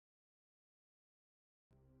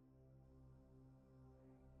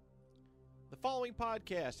following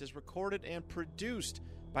podcast is recorded and produced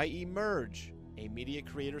by Emerge, a media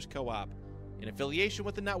creators co-op, in affiliation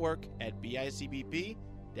with the network at bicbp-radio.com.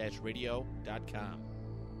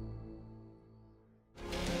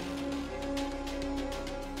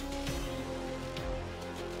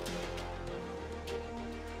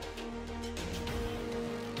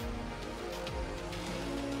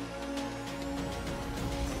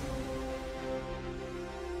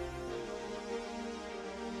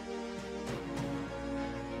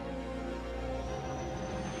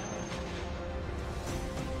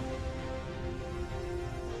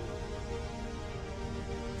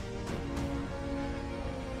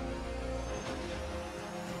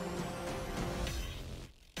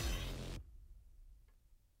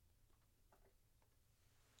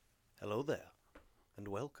 Hello there, and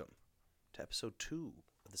welcome to episode 2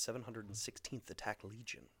 of the 716th Attack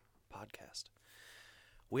Legion podcast.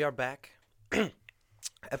 We are back.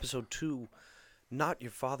 Episode 2, Not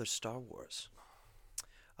Your Father's Star Wars.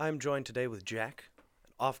 I am joined today with Jack.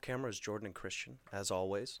 Off camera is Jordan and Christian, as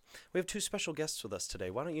always. We have two special guests with us today.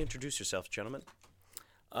 Why don't you introduce yourselves, gentlemen?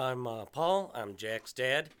 I'm Paul. I'm Jack's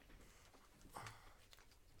dad.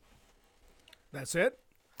 That's it?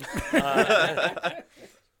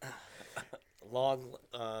 Long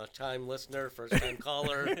time listener, first time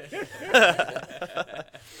caller.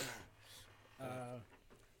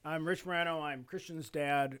 I'm Rich Morano. I'm Christian's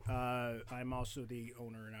dad. I'm also the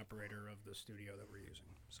owner and operator of the studio that we're using.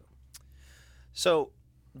 So,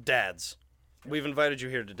 dads, we've invited you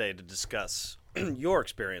here today to discuss your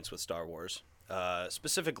experience with Star Wars,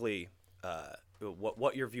 specifically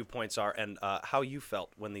what your viewpoints are and how you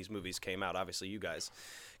felt when these movies came out. Obviously, you guys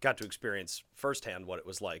got to experience firsthand what it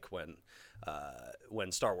was like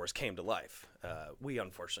when Star Wars came to life. We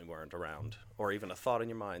unfortunately weren't around or even a thought in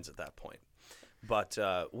your minds at that point. But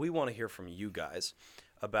we want to hear from you guys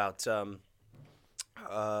about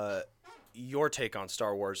your take on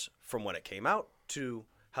Star Wars from when it came out to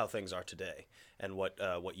how things are today and what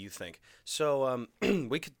you think. So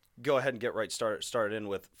we could go ahead and get started in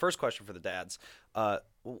with first question for the dads.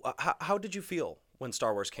 How did you feel when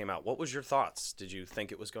Star Wars came out? What was your thoughts? Did you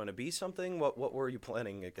think it was going to be something? What were you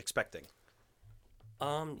expecting?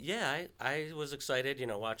 Yeah, I was excited,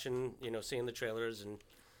 watching, seeing the trailers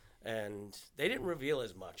and they didn't reveal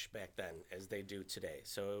as much back then as they do today.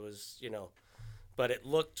 So it was, but it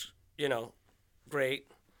looked,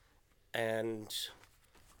 great. And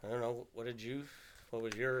I don't know, what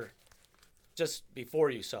was your, just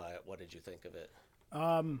before you saw it, what did you think of it?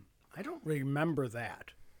 I don't remember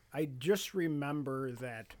that. I just remember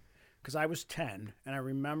that because I was 10, and I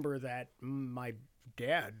remember that my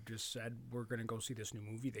dad just said, we're going to go see this new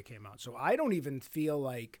movie that came out. So I don't even feel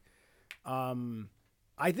like,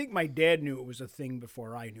 I think my dad knew it was a thing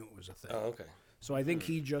before I knew it was a thing. Oh, okay. So I think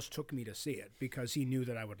he just took me to see it because he knew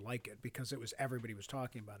that I would like it because everybody was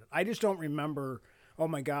talking about it. I just don't remember, oh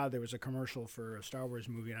my God, there was a commercial for a Star Wars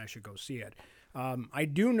movie and I should go see it. I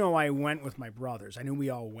do know I went with my brothers. I knew we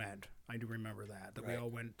all went. I do remember that right. We all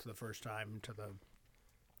went to the first time to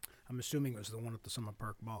I'm assuming it was the one at the Summit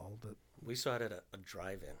Park Mall. We saw it at a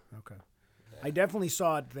drive-in. Okay. Yeah. I definitely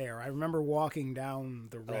saw it there. I remember walking down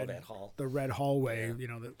the red hallway,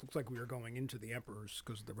 that looked like we were going into the Emperor's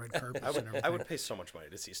because of the red carpets and everything. I would pay so much money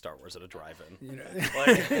to see Star Wars at a drive-in.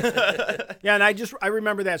 Yeah, and I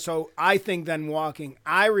remember that. So I think then walking,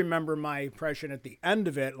 I remember my impression at the end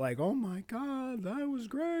of it, like, oh my God, that was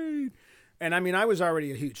great. And I mean, I was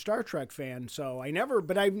already a huge Star Trek fan, so I've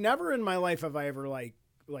never in my life have I ever like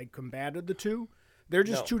combated the two. They're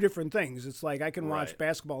just two different things. It's like I can watch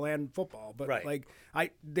basketball and football, but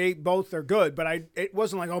they both are good. But it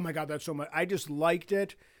wasn't like, oh my God, that's so much. I just liked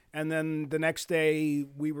it. And then the next day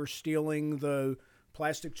we were stealing the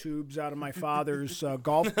plastic tubes out of my father's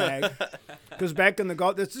golf bag because back in the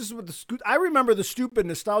golf, this is what I remember the stupid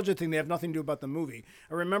nostalgia thing. They have nothing to do about the movie.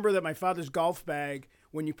 I remember that my father's golf bag,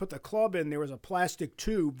 when you put the club in, there was a plastic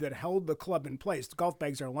tube that held the club in place. The golf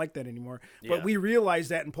bags aren't like that anymore. Yeah. But we realized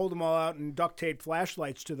that and pulled them all out and duct taped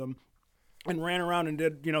flashlights to them and ran around and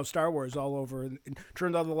did, Star Wars all over and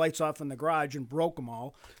turned all the lights off in the garage and broke them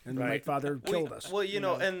all. And my father killed us. Well,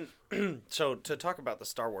 and so to talk about the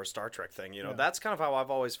Star Wars, Star Trek thing, that's kind of how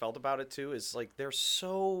I've always felt about it too, is like they're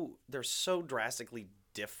so drastically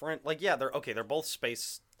different. Like, yeah, they're both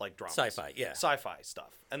space like dramas. Sci-fi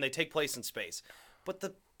stuff. And they take place in space. But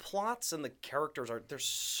the plots and the characters they're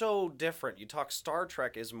so different. You talk Star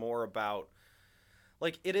Trek is more about,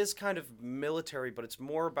 like, it is kind of military, but it's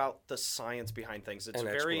more about the science behind things. It's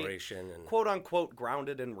very quote unquote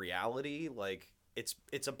grounded in reality. Like it's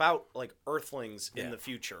about like Earthlings in the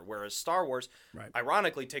future, whereas Star Wars,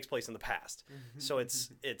 ironically, takes place in the past. Mm-hmm. So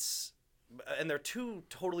it's and they're two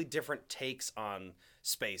totally different takes on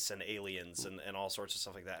space and aliens and all sorts of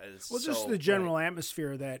stuff like that. It's just the general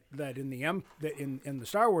atmosphere that in the in the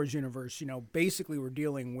Star Wars universe, basically we're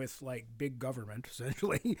dealing with like big government,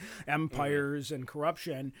 essentially, empires and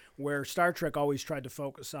corruption, where Star Trek always tried to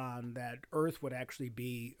focus on that Earth would actually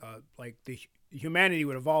be like the humanity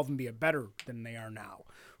would evolve and be a better than they are now.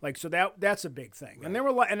 Like, so that's a big thing. Right. And there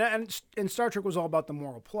were and Star Trek was all about the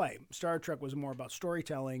moral play. Star Trek was more about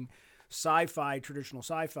storytelling, sci-fi, traditional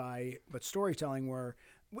sci-fi, but storytelling where,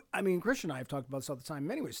 I mean, Christian and I have talked about this all the time. In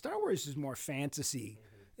many ways, Star Wars is more fantasy.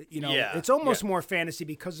 It's almost more fantasy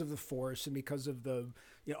because of the Force and because of the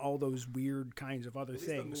all those weird kinds of other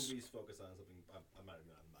things. The movies focus on something. I'm not.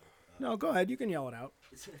 No, go ahead. You can yell it out.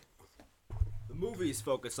 The movies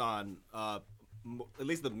focus on, at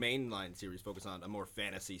least the mainline series focus on a more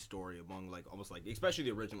fantasy story among like almost like, especially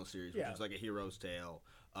the original series, which is like a hero's tale.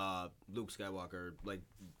 Luke Skywalker, like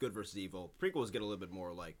good versus evil. Prequels get a little bit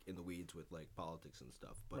more like in the weeds with like politics and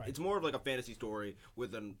stuff, but it's more of like a fantasy story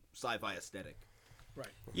with a sci-fi aesthetic. Right.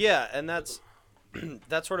 Yeah, and that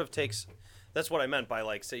sort of takes. That's what I meant by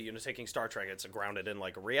like, say, taking Star Trek. It's grounded in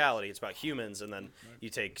like reality. It's about humans, and then you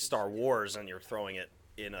take Star Wars and you're throwing it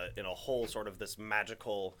in a whole sort of this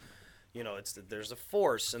magical. There's a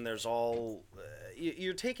Force, and there's all.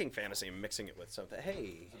 You're taking fantasy and mixing it with something.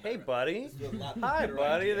 Hey, buddy. Hi,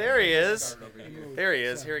 buddy. There he is. There he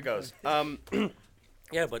is. Here he goes.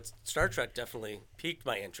 Yeah, but Star Trek definitely piqued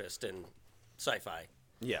my interest in sci-fi.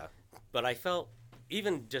 Yeah. But I felt,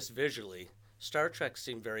 even just visually, Star Trek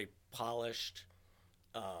seemed very polished,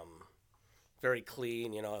 very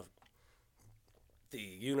clean. The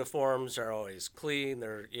uniforms are always clean.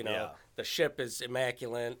 They're, the ship is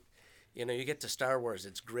immaculate. You get to Star Wars,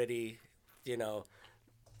 it's gritty. The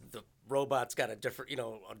robot's got a different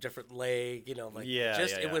leg.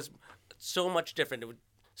 It was so much different.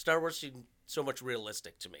 Star Wars seemed so much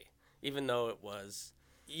realistic to me, even though it was.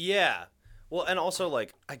 Yeah, well, and also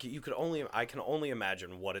like I can only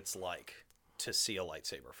imagine what it's like to see a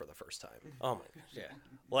lightsaber for the first time. Oh my gosh, yeah.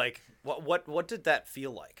 Like what did that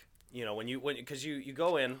feel like? Because you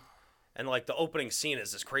go in. And like the opening scene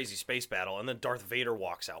is this crazy space battle, and then Darth Vader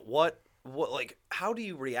walks out. What like how do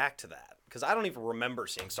you react to that? Because I don't even remember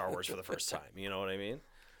seeing Star Wars for the first time. You know what I mean?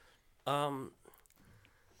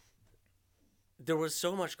 There was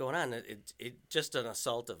so much going on. It just an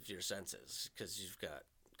assault of your senses because you've got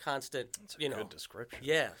constant. That's a good description.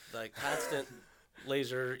 Yeah, like constant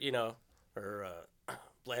laser, or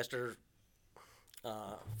blaster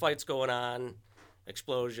fights going on,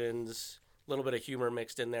 explosions, a little bit of humor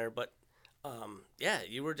mixed in there, but.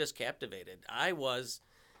 You were just captivated. I was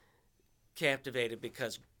captivated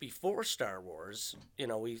because before Star Wars,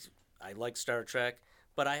 I liked Star Trek,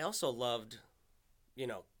 but I also loved,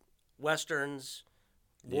 Westerns,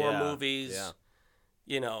 war movies,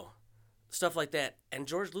 stuff like that. And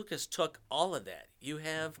George Lucas took all of that. You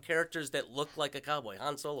have characters that look like a cowboy.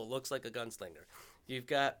 Han Solo looks like a gunslinger. You've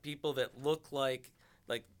got people that look like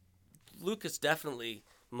Lucas definitely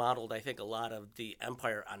modeled, I think, a lot of the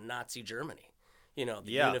Empire on Nazi Germany. The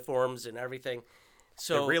uniforms and everything.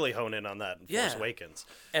 So they really hone in on that in Force Awakens.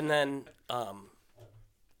 And then,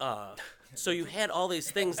 so you had all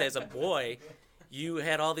these things as a boy. You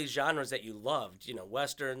had all these genres that you loved.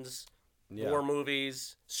 Westerns, war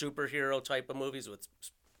movies, superhero type of movies with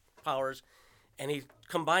powers, and he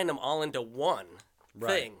combined them all into one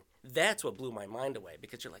thing. That's what blew my mind away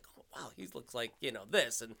because you're like, oh, wow, he looks like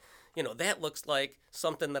this and. That looks like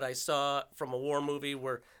something that I saw from a war movie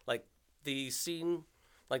where, like, the scene,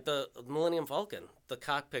 like the Millennium Falcon, the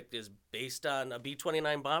cockpit is based on a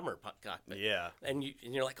B-29 bomber cockpit. Yeah. And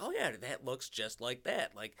you're like, oh, yeah, that looks just like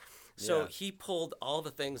that. Like, so he pulled all the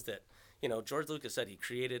things that, George Lucas said he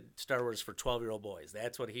created Star Wars for 12-year-old boys.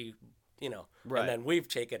 That's what he... and then we've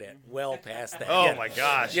taken it well past that. Oh my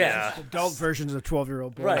gosh, yeah. Adult versions of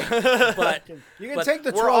 12-year-old boy. Right. But you can take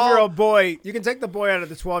the 12-year-old boy. You can take the boy out of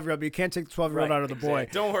the 12-year-old, but you can't take the 12-year-old out of the boy.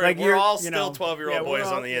 Don't worry, we're all still 12-year-old boys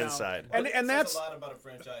on the inside. And that's a lot about a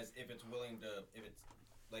franchise if it's willing to,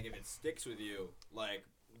 if it sticks with you, like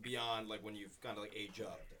beyond like when you've kind of like age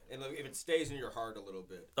up, and like, if it stays in your heart a little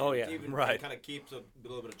bit. Oh yeah, even, right. It kind of keeps a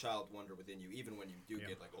little bit of child wonder within you, even when you do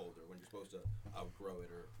get like older, when you're supposed to outgrow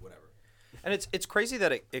it or whatever. And it's crazy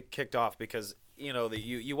that it kicked off because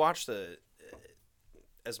you watch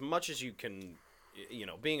as much as you can,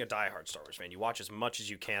 being a diehard Star Wars fan, you watch as much as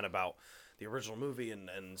you can about the original movie, and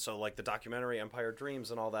so like the documentary Empire Dreams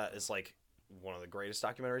and all that is like one of the greatest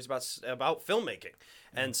documentaries about filmmaking,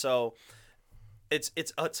 and so it's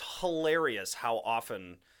hilarious how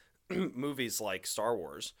often movies like Star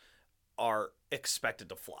Wars are expected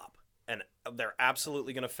to flop. and they're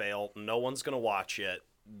absolutely going to fail. No one's going to watch it.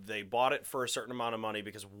 They bought it for a certain amount of money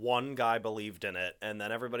because one guy believed in it, and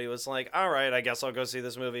then everybody was like, all right, I guess I'll go see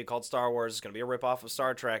this movie called Star Wars. It's going to be a ripoff of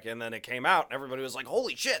Star Trek, and then it came out, and everybody was like,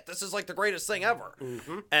 holy shit, this is like the greatest thing ever.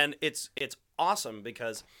 And it's awesome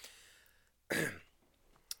because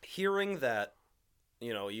hearing that,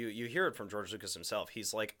 you know, you hear it from George Lucas himself.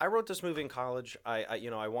 He's like, I wrote this movie in college.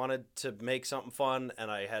 I wanted to make something fun,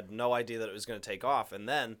 and I had no idea that it was going to take off. And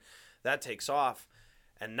then that takes off,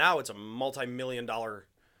 and now it's a multi-million-dollar,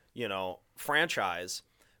 you know, franchise.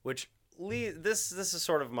 Which this is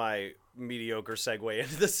sort of my mediocre segue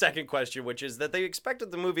into the second question, which is that they expected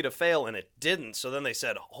the movie to fail, and it didn't. So then they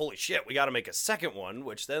said, holy shit, we got to make a second one,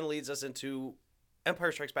 which then leads us into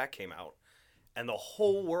Empire Strikes Back came out. And the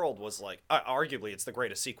whole world was like, arguably, it's the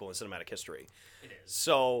greatest sequel in cinematic history. It is.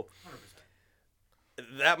 So,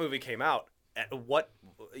 100%. That movie came out. What,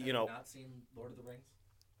 you know... Not seen Lord of the Rings?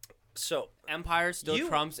 So... Empire still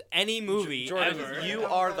trumps any movie Jordan, ever. you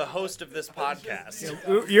are the host of this podcast.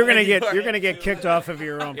 You're gonna get kicked off of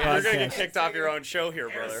your own podcast. You're gonna get kicked off your own show here,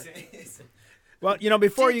 brother. Well, you know,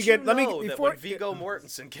 before you get, let me before Viggo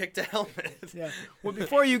Mortensen kicked a helmet. Yeah. Well,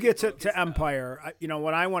 before you get to Empire, you know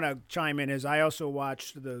what I want to chime in is I also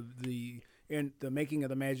watched the Making of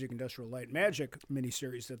the Magic Industrial Light Magic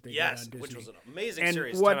miniseries that they did on Disney. Which was an amazing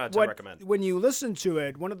series. 10 out of 10 recommend. When you listen to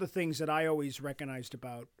it, one of the things that I always recognized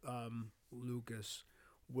about Lucas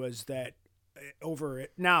was that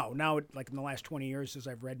now like in the last 20 years as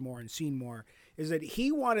I've read more and seen more, is that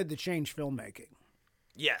he wanted to change filmmaking.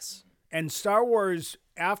 Yes. And Star Wars,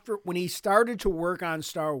 when he started to work on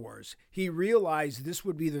Star Wars, he realized this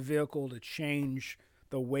would be the vehicle to change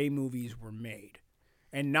the way movies were made.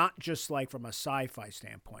 And not just like from a sci-fi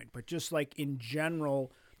standpoint, but just like in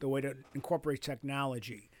general, the way to incorporate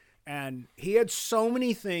technology. And he had so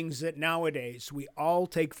many things that nowadays we all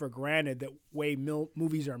take for granted that way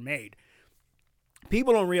movies are made.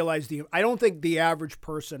 People don't realize I don't think the average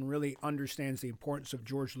person really understands the importance of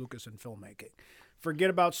George Lucas in filmmaking.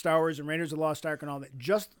 Forget about Star Wars and Raiders of the Lost Ark and all that.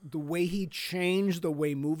 Just the way he changed the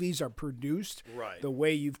way movies are produced, right? The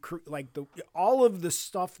way all of the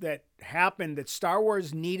stuff that happened that Star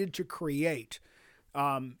Wars needed to create,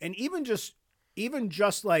 and even just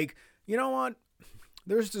like, you know what?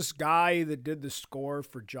 There's this guy that did the score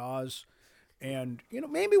for Jaws, and you know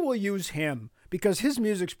maybe we'll use him because his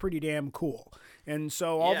music's pretty damn cool. And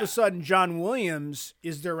so all of a sudden, John Williams,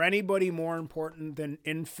 is there anybody more important than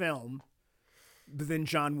in film than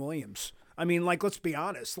John Williams? I mean, like, let's be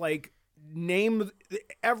honest. Like, name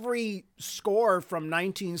every score from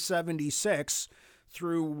 1976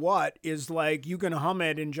 through what is like you can hum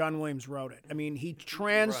it and John Williams wrote it. I mean, he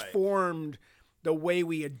transformed the way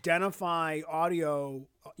we identify audio,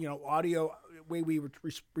 way we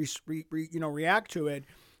react to it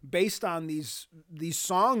based on these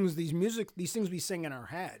songs, these things we sing in our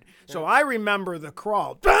head. Yeah. So I remember The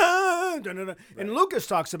Crawl. Right. And Lucas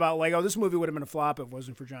talks about like, this movie would have been a flop if it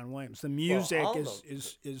wasn't for John Williams. The music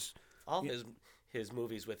is all his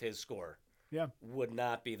movies with his score. Yeah, would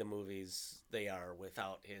not be the movies they are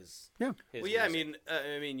without his. Yeah. His well, yeah. music.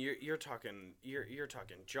 I mean, you're talking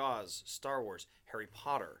Jaws, Star Wars, Harry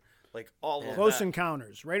Potter, like all of Close that.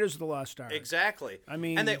 Encounters, Raiders of the Lost Ark. Exactly. I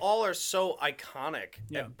mean, and they all are so iconic.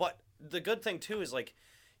 Yeah. But the good thing too is like,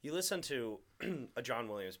 you listen to a John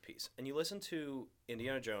Williams piece, and you listen to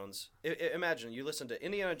Indiana Jones. Imagine you listen to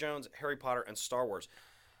Indiana Jones, Harry Potter, and Star Wars.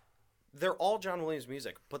 They're all John Williams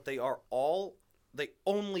music, but they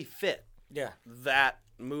only fit that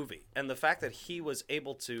movie. And the fact that he was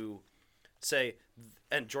able to say,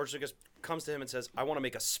 and George Lucas comes to him and says, I want to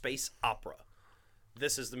make a space opera.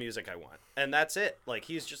 This is the music I want. And that's it. Like,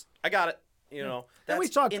 he's just, I got it. You know,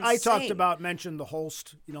 that's I mentioned the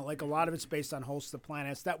Holst, like a lot of it's based on Holst the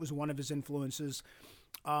Planets. That was one of his influences.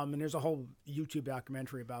 And there's a whole YouTube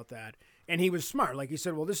documentary about that. And he was smart. Like he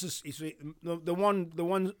said, well, this is the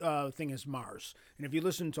one thing is Mars. And if you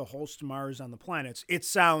listen to Holst Mars on the Planets, it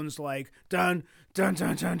sounds like dun, dun,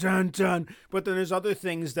 dun, dun, dun, dun. But then there's other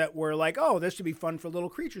things that were like, oh, this should be fun for little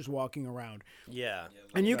creatures walking around. Yeah.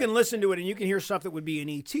 And you can listen to it and you can hear stuff that would be in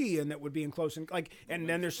E.T. and that would be in Close and and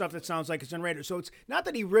then there's stuff that sounds like it's in Raiders. So it's not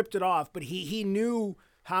that he ripped it off, but he knew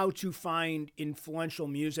how to find influential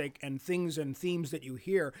music and things and themes that you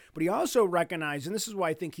hear. But he also recognized, and this is why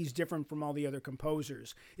I think he's different from all the other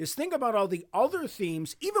composers, is think about all the other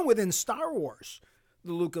themes, even within Star Wars.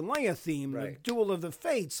 The Luke and Leia theme, the Duel of the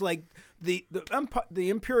Fates, like the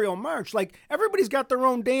Imperial March. Like, everybody's got their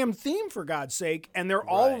own damn theme, for God's sake, and they're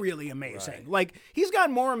all really amazing. Right. Like, he's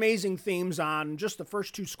got more amazing themes on just the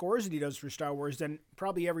first two scores that he does for Star Wars than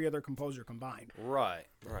probably every other composer combined. Right.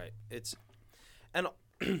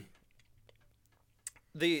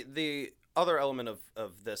 The other element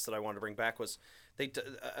of this that I wanted to bring back was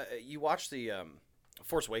you watch the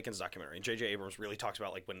Force Awakens documentary, and J.J. Abrams really talks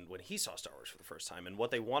about like when he saw Star Wars for the first time, and what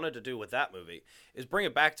they wanted to do with that movie is bring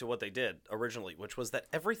it back to what they did originally, which was that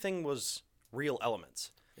everything was real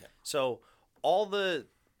elements. Yeah. So all the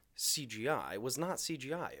CGI was not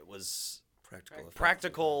CGI; it was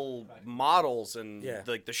practical models, and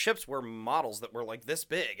like the ships were models that were like this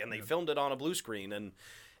big, and they filmed it on a blue screen, and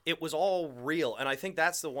it was all real. And I think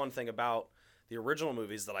that's the one thing about the original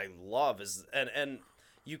movies that I love is and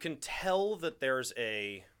you can tell that there's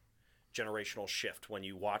a generational shift when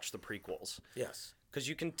you watch the prequels. Yes. Because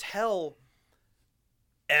you can tell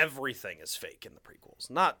everything is fake in the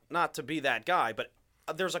prequels. Not to be that guy, but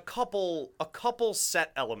there's a couple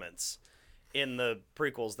set elements in the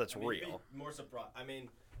prequels that's real. More surprised. I mean,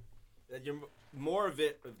 more of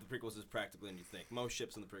it of the prequels is practical than you think. Most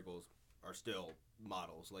ships in the prequels are still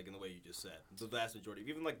models, like in the way you just said. The vast majority,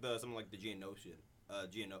 even like something like the Geonosis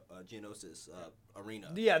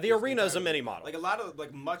arena. Yeah, the arena is a mini model. Like a lot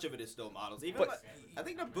of much of it is still models. Even I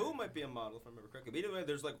think Naboo might be a model if I remember correctly. But either way,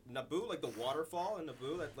 there's like Naboo, like the waterfall in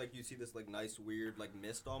Naboo that like you see this like nice weird like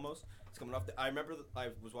mist almost. It's coming off. I remember I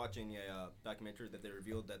was watching a documentary that they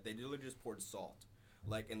revealed that they literally just poured salt.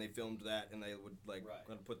 Like, and they filmed that, and they would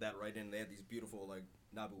gonna put that right in. They had these beautiful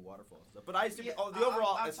Naboo waterfalls. But I see the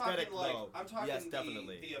overall aesthetic though. I'm talking yes,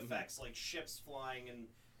 definitely. The effects, like ships flying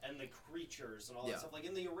and the creatures and all that stuff. Like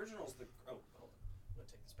in the originals, hold on. I'm gonna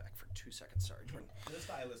take this back for 2 seconds. Sorry, Jordan. The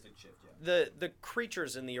stylistic shift. Yeah. The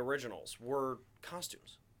creatures in the originals were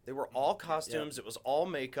costumes. They were all costumes. Yeah. It was all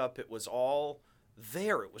makeup. It was all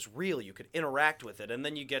there. It was real. You could interact with it, and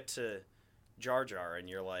then you get to Jar Jar, and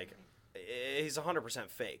you're like, he's 100%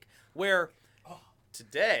 fake. Where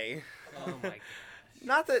today, oh my god.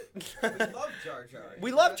 Not that we love Jar Jar.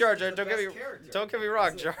 We love Jar Jar. Don't get me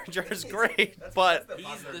wrong. Jar Jar's great, but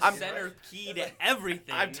he's the center key to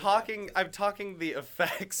everything. I'm talking the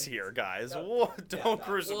effects here, guys. Don't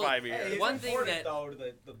crucify me here. One thing that though,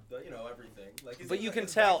 the everything. Like, but you can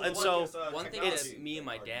tell, and so one thing that me and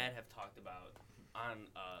my dad have talked about on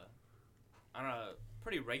a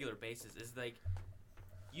pretty regular basis is like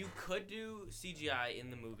you could do CGI in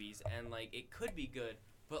the movies and like it could be good.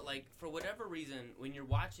 But, like, for whatever reason, when you're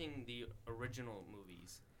watching the original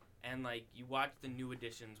movies and, like, you watch the new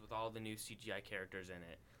editions with all the new CGI characters in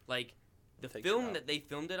it, like, the film that they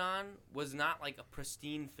filmed it on was not, like, a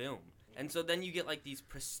pristine film. And so then you get, like, these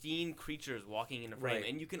pristine creatures walking in the frame,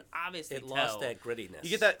 and you can obviously tell. It lost that grittiness.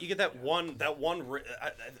 You get that one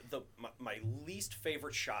my least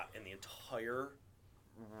favorite shot in the entire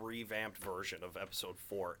revamped version of Episode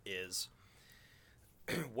 4 is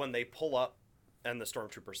when they pull up and the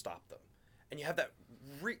stormtroopers stop them, and you have that.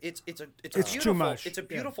 It's beautiful. Too much. It's a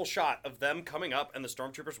beautiful shot of them coming up, and the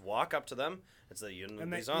stormtroopers walk up to them. It's they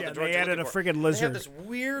added a friggin' lizard. They have this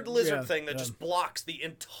weird lizard thing that just blocks the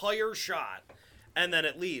entire shot, and then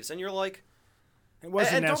it leaves, and you're like, it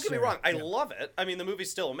wasn't and necessary. Don't get me wrong, I love it. I mean, the movie's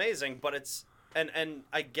still amazing, but it's and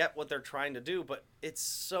I get what they're trying to do, but it's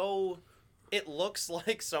so. It looks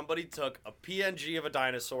like somebody took a PNG of a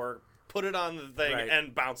dinosaur, put it on the thing,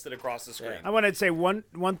 and bounced it across the screen. I want to say I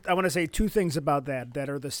want to say two things about that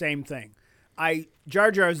are the same thing.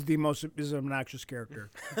 Jar Jar is is an obnoxious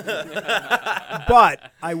character,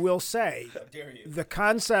 but I will say the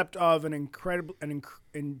concept of an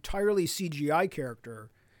entirely CGI character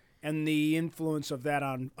and the influence of that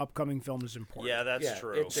on upcoming film is important. Yeah, that's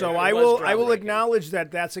true. So I will acknowledge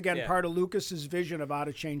that that's again part of Lucas's vision of how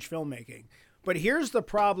to change filmmaking. But here's the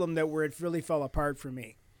problem where it really fell apart for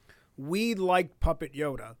me. We liked Puppet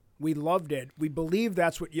Yoda. We loved it. We believed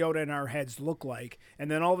that's what Yoda in our heads looked like.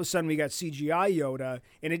 And then all of a sudden we got CGI Yoda,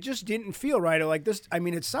 and it just didn't feel right. Like this, I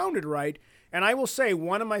mean, it sounded right. And I will say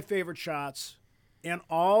one of my favorite shots in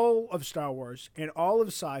all of Star Wars, in all of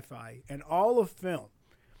sci-fi, and all of film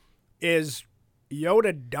is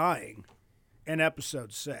Yoda dying in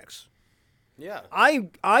Episode 6. Yeah.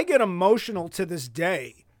 I get emotional to this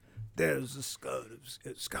day. There's a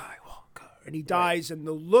Skywalker. And he dies, and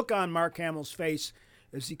the look on Mark Hamill's face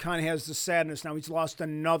as he kind of has the sadness. Now he's lost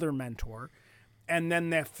another mentor. And then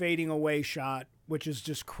that fading away shot, which is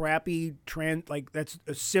just crappy, that's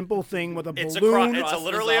a simple thing with a balloon. It's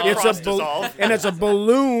literally a cross dissolve. And it's a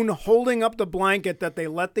balloon holding up the blanket that they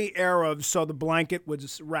let the air of so the blanket would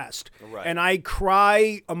rest. Right. And I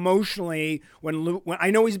cry emotionally when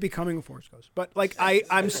I know he's becoming a Force Ghost. But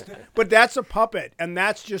but that's a puppet, and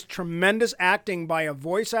that's just tremendous acting by a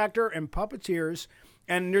voice actor and puppeteers.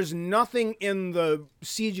 And there's nothing in the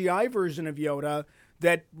CGI version of Yoda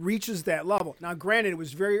that reaches that level. Now, granted, it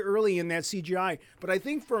was very early in that CGI, but I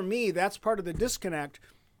think for me, that's part of the disconnect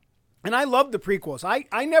And I love the prequels.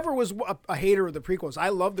 I never was a hater of the prequels. I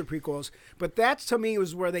love the prequels. But that's, to me,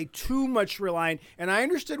 was where they too much relied. And I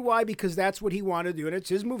understood why, because that's what he wanted to do. And it's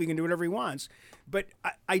his movie. He can do whatever he wants. But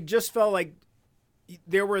I just felt like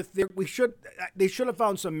they should have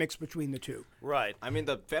found some mix between the two. Right. I mean,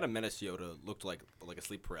 the Phantom Menace Yoda looked like a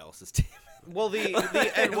sleep paralysis demon. Well,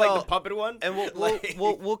 the puppet one, and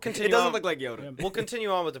we'll continue. It doesn't on. look like Yoda. We'll continue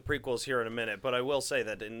on with the prequels here in a minute, but I will say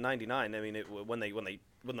that in '99, I mean, when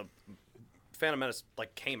the Phantom Menace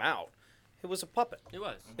came out, it was a puppet.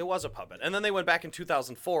 It was a puppet, and then they went back in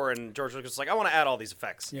 2004, and George Lucas was like, "I want to add all these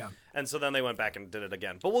effects." Yeah. And so then they went back and did it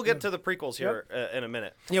again. But we'll get to the prequels here in a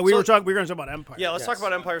minute. Yeah, we were going to talk about Empire. Yeah, let's talk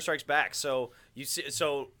about Empire Strikes Back. So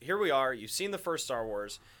here we are. You've seen the first Star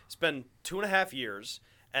Wars. It's been 2.5 years,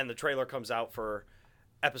 and the trailer comes out for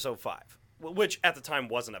Episode 5, which at the time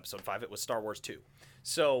wasn't Episode 5. It was Star Wars 2.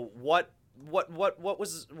 So what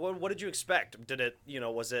did you expect? Did it,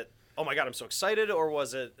 was it, oh my God, I'm so excited, or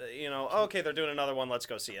was it, okay, they're doing another one, let's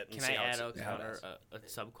go see it. And Can see I how add a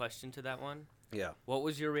sub question to that one? Yeah. What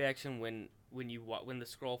was your reaction when the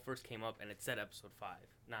scroll first came up and it said Episode 5,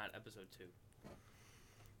 not Episode 2?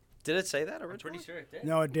 Did it say that originally? I'm pretty sure it did.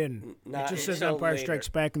 No, it didn't. Not It just says until Empire later. Strikes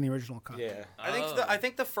Back in the original cut. Yeah. I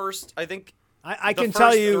think the first. I the can first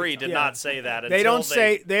tell you 3 did not say that. They until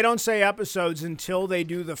don't say episodes until they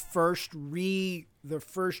do the first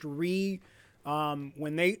there's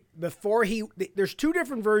 2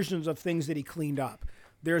 different versions of things that he cleaned up.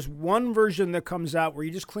 There's one version that comes out where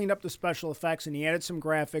he just cleaned up the special effects and he added some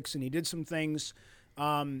graphics and he did some things.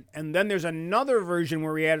 And then there's another version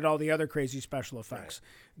where he added all the other crazy special effects.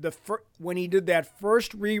 Right. When he did that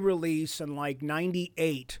first re-release in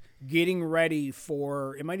 '98, getting ready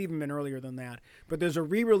for, it might even been earlier than that, but there's a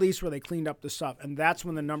re-release where they cleaned up the stuff, and that's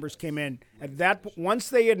when the numbers came in. Once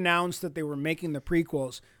they announced that they were making the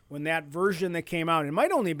prequels, when that version that came out, it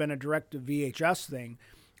might only have been a direct to VHS thing.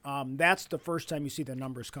 That's the first time you see the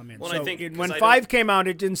numbers come in. Well, so I think, when 5 came out,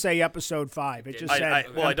 it didn't say Episode 5. It just said I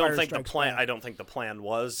don't Empire think the Strikes plan. Back. I don't think the plan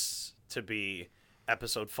was to be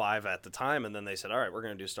Episode 5 at the time, and then they said, "All right, we're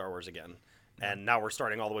going to do Star Wars again." And now we're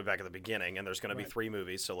starting all the way back at the beginning, and there's going to be 3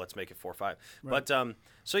 movies, so let's make it 4 or 5. Right. But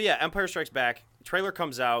so yeah, Empire Strikes Back. Trailer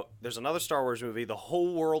comes out. There's another Star Wars movie. The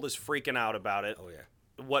whole world is freaking out about it. Oh yeah.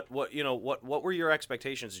 What were your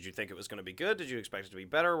expectations? Did you think it was going to be good? Did you expect it to be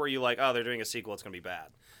better? Were you like, oh, they're doing a sequel, it's going to be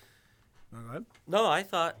bad? No,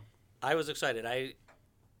 I was excited.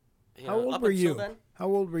 How old were you? How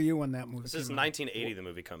old were you when that movie This is came out? 1980 the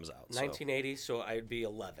movie comes out. 1980, so I'd be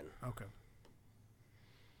 11. Okay.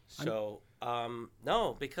 So,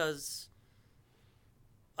 no, because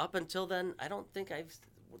up until then, I don't think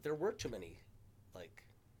there were too many,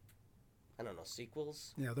 I don't know,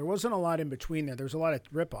 sequels. Yeah, there wasn't a lot in between there. There was a lot of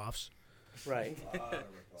rip-offs. Right.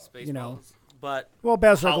 Spaceballs. But Well,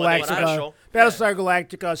 Battlestar Holiday Galactica, special. Battlestar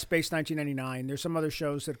Galactica, Space 1999. There's some other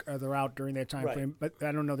shows that are out during that time Right. frame, but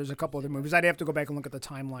I don't know. There's a couple other movies. I'd have to go back and look at the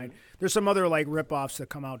timeline. There's some other rip-offs that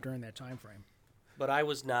come out during that time frame. But I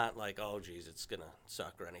was not like, oh, geez, it's going to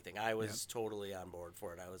suck or anything. I was totally on board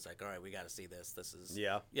for it. I was like, all right, we got to see this. This is...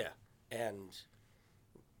 Yeah. Yeah. And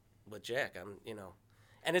with Jack,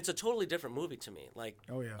 and it's a totally different movie to me.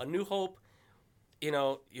 Oh, yeah. A New Hope,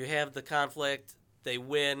 you have the conflict, they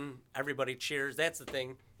win, everybody cheers. That's the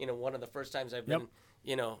thing, one of the first times I've been,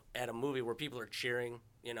 at a movie where people are cheering,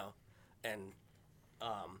 and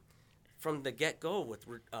from the get-go with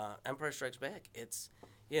Empire Strikes Back, it's,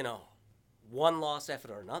 one loss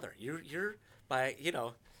after another. You're by,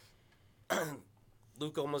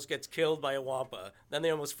 Luke almost gets killed by a Wampa. Then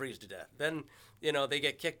they almost freeze to death. Then, they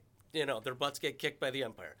get kicked, their butts get kicked by the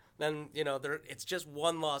Empire. Then, it's just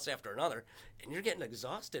one loss after another. And you're getting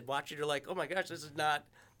exhausted watching. You're like, oh my gosh, this is not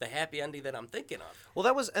the happy ending that I'm thinking of. Well,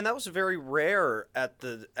 that was very rare at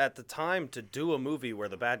the time to do a movie where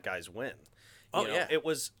the bad guys win. Yeah. It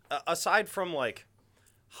was aside from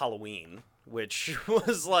Halloween, which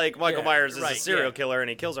was Michael Myers is a serial killer and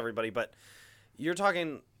he kills everybody, but you're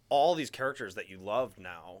talking all these characters that you loved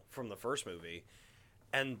now from the first movie,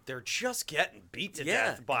 and they're just getting beat to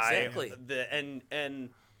death by exactly. and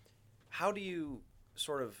how do you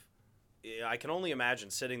sort of? I can only imagine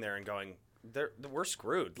sitting there and going, we're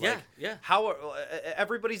screwed. Yeah. How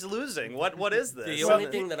everybody's losing? What is this? The only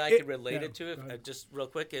thing that I could relate it to, just real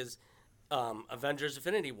quick, is Avengers: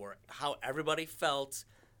 Infinity War. How everybody felt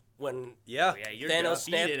when You're Thanos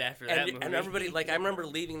snapped, defeated after that movie. and everybody I remember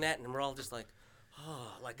leaving that, and we're all just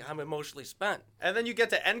I'm emotionally spent. And then you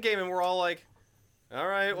get to Endgame, and we're all like, all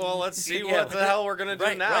right, well, let's see Yeah, what the hell we're going to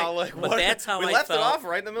do now. right. But that's how we I left felt. it off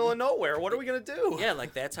right in the middle of nowhere. What are we going to do? Yeah,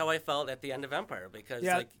 that's how I felt at the end of Empire, because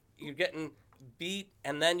you're getting beat,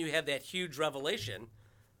 and then you have that huge revelation.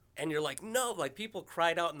 and you're like, no, like people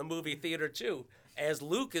cried out in the movie theater too. As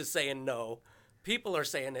Luke is saying no, people are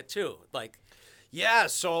saying it too. Like, Yeah,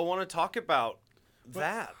 so I want to talk about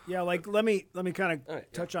that. Yeah, like let me kind of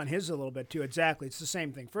right, touch on his a little bit too. Exactly, it's the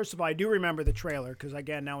same thing. First of all, I do remember the trailer because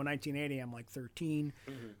again, now in 1980, I'm like 13.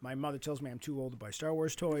 My mother tells me I'm too old to buy Star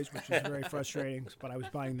Wars toys, which is very frustrating. But I was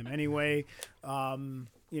buying them anyway.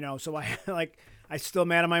 So I still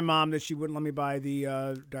mad at my mom that she wouldn't let me buy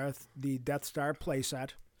the Death Star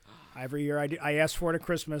playset. Every year I asked for it at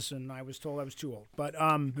Christmas, and I was told I was too old. But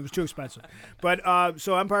it was too expensive. But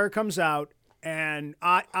so Empire comes out, and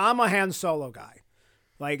I'm a Han Solo guy.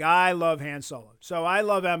 Like, I love Han Solo. So I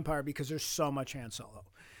love Empire because there's so much Han Solo.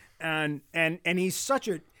 And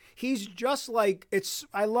he's just like,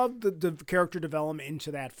 I love the character development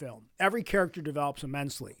into that film. Every character develops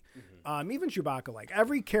immensely. Even Chewbacca, like,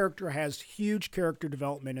 every character has huge character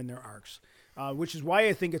development in their arcs, which is why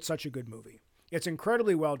I think it's such a good movie. It's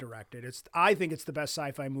incredibly well directed. I think it's the best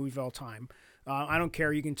sci-fi movie of all time. I don't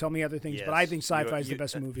care. You can tell me other things, Yes. but I think sci-fi is the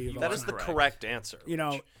best movie of all time. That is the correct answer.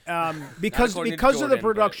 Because according to of the Jordan,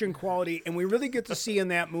 production quality, and we really get to see in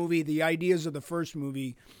that movie the ideas of the first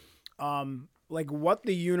movie, like what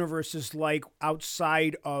the universe is like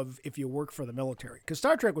outside of if you work for the military. Because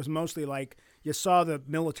Star Trek was mostly like you saw the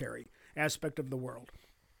military aspect of the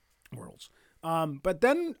worlds. But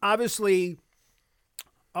then obviously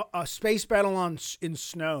a space battle in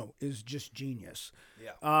snow is just genius.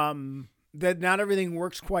 Yeah. That not everything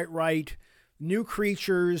works quite right. New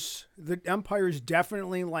creatures. The Empire's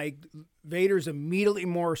definitely like Vader's immediately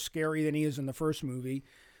more scary than he is in the first movie.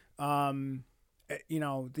 The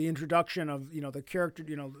introduction of the character,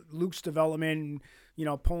 Luke's development,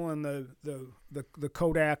 pulling the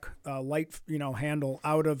Kodak light handle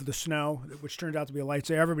out of the snow, which turned out to be a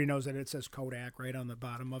lightsaber. Everybody knows that it says Kodak right on the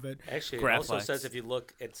bottom of it. actually, it also says, if you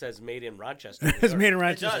look, it says made in Rochester. New It's York. made in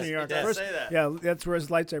Rochester, does. New York. It does First- say that. Yeah, that's where his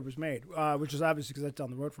lightsaber's made, which is obviously because that's down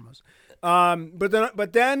the road from us.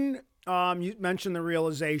 But then you mentioned the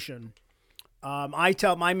realization.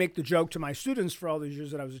 I make the joke to my students for all these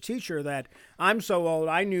years that I was a teacher that I'm so old.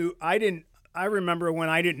 I remember when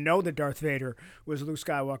I didn't know that Darth Vader was Luke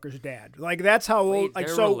Skywalker's dad. Like that's how old. Wait, Like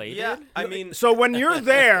they're so. related? Yeah, I mean, So when you're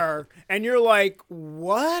there and you're like,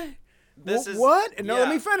 what? This is- what? No, let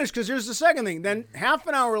yeah. me finish because here's the second thing. Then half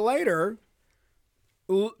an hour later,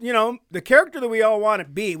 the character that we all want to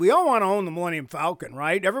be, we all want to own the Millennium Falcon,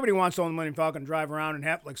 right? Everybody wants to own the Millennium Falcon, drive around and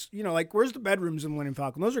have like where's the bedrooms in the Millennium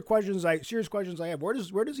Falcon? Those are serious questions I have. Where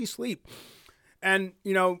does he sleep? And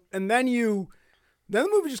and then the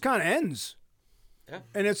movie just kind of ends. Yeah.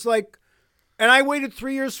 And it's like, and I waited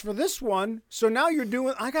 3 years for this one, so now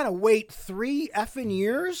I gotta wait 3 effing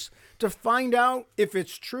years to find out if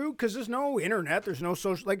it's true because there's no internet, there's no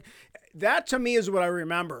social, like that to me is what I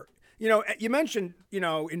remember. You mentioned,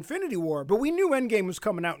 Infinity War, but we knew Endgame was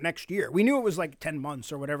coming out next year. We knew it was like 10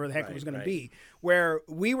 months or whatever the heck it was going to be, where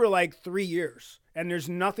we were like 3 years and there's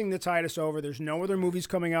nothing to tide us over. There's no other movies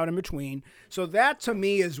coming out in between. So that to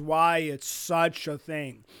me is why it's such a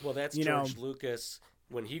thing. Well, that's George Lucas.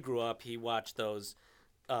 When he grew up, he watched those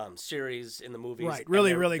series in the movies. Right. and Really,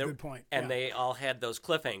 they're- really they're- good point. And Yeah. they all had those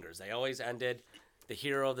cliffhangers. They always ended. The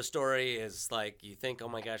hero of the story is like, you think, oh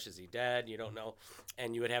my gosh, is he dead? You don't know.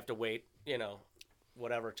 And you would have to wait,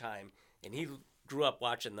 whatever time. And he grew up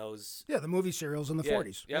watching those. Yeah, the movie serials in the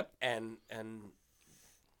 40s. Yep. And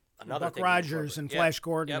another Buck thing. he Rogers grew up and with. Flash Yep,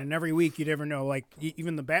 Gordon, yep. and every week you'd ever know, like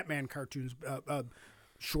even the Batman cartoons,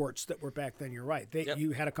 shorts that were back then. You're right; Yep.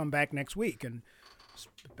 you had to come back next week and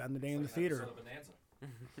spend the day in the theater.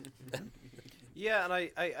 Yeah,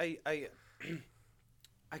 and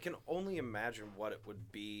I can only imagine what it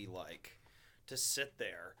would be like to sit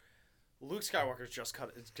there. Luke Skywalker's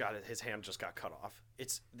his hand just got cut off.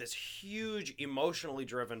 It's this huge emotionally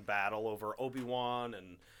driven battle over Obi-Wan,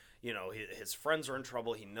 and his friends are in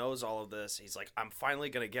trouble. He knows all of this. He's like, I'm finally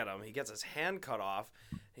gonna get him. He gets his hand cut off.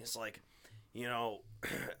 He's like,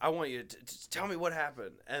 I want you to tell me what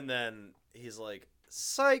happened. And then he's like,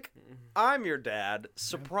 psych, I'm your dad.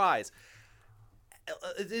 Surprise.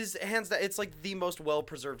 His hands that it's like the most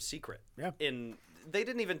well-preserved secret. Yeah. They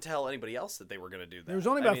didn't even tell anybody else that they were going to do that. There was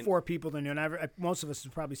only about 4 people that knew, and most of us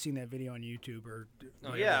have probably seen that video on YouTube or.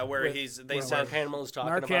 Yeah, where they said Mark Hamill was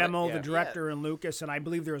talking Mark about Hamill, it. the director, and Lucas, and I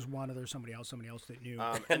believe there was somebody else that knew.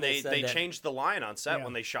 and they said that- changed the line on set Yeah.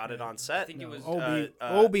 when they shot it on set. I think it was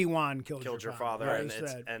Obi-Wan killed your father, Right, and he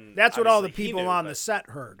it's- said. and that's what all the obviously he people knew, on the but-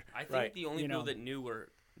 set heard. I think Right. the only You people know. that knew were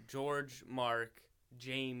George, Mark,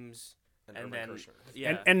 James, and Irvin then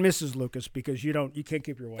Kershner. And Mrs. Lucas, because you can't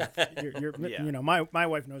keep your wife. You're Yeah. my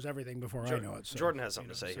wife knows everything before I know it. So, Jordan has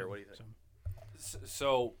something to say here. What do you think?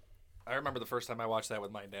 So, I remember the first time I watched that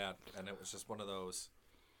with my dad, and it was just one of those,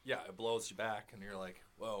 it blows you back, and you're like,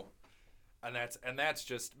 whoa. And that's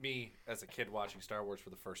just me as a kid watching Star Wars for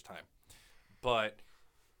the first time. But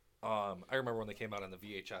I remember when they came out on the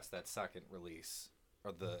VHS, that second release,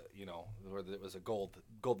 or where it was a gold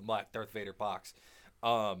and black Darth Vader box.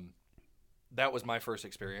 That was my first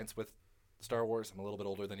experience with Star Wars. I'm a little bit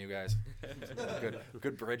older than you guys.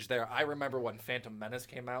 Good bridge there. I remember when Phantom Menace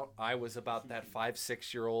came out. I was about that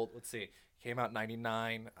 5-6-year-old. Let's see. Came out in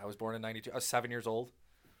 99. I was born in 92. I was 7 years old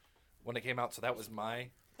when it came out, so that was my...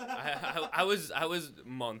 I was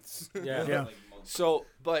months. Yeah. So,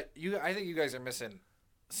 but I think you guys are missing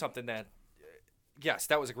something that... yes,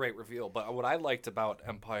 that was a great reveal, but what I liked about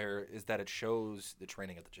Empire is that it shows the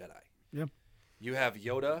training of the Jedi. Yep. You have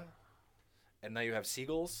Yoda, and now you have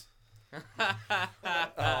seagulls.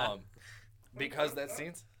 Because that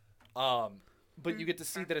scenes. But you get to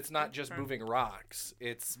see that it's not just moving rocks.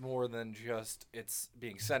 It's more than just it's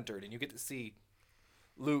being centered. And you get to see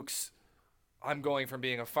Luke's, I'm going from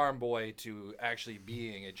being a farm boy to actually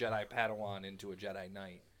being a Jedi Padawan into a Jedi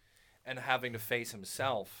Knight. And having to face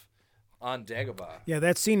himself on Dagobah. Yeah,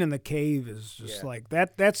 that scene in the cave is just like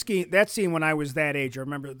that scene when I was that age. I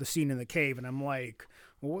remember the scene in the cave, and I'm like,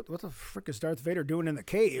 well, what the frick is Darth Vader doing in the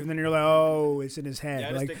cave? And then you're like, oh, it's in his head.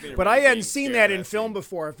 Yeah, like, but I hadn't seen that in film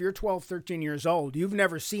before. If you're 12, 13 years old, you've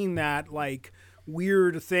never seen that like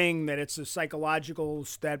weird thing that it's a psychological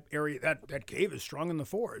that area that cave is strong in the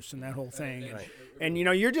Force and that whole thing. And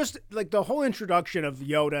you're just like the whole introduction of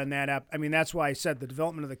Yoda and that. I mean, that's why I said the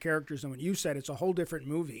development of the characters and what you said. It's a whole different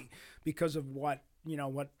movie because of what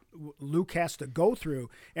Luke has to go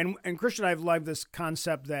through. And Christian, I've loved this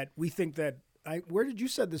concept that we think that. Where did you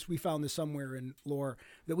said this? We found this somewhere in lore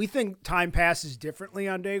that we think time passes differently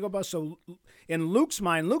on Dagobah. So in Luke's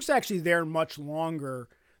mind, Luke's actually there much longer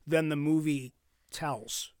than the movie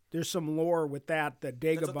tells. There's some lore with that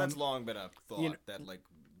Dagobah. That's long been a thought that like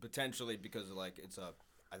potentially because of like it's a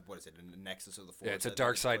what is it, a nexus of the Force? Yeah, it's a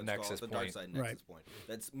dark side nexus point. point. Dark side nexus point.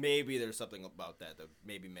 That's maybe there's something about that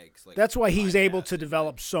maybe makes like. That's why he's able to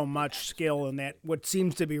develop so much skill in that what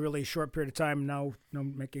seems to be really a short period of time. No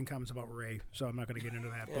making comments about Rey, so I'm not going to get into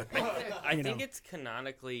that. But I think it's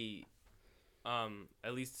canonically,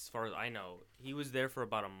 at least as far as I know, he was there for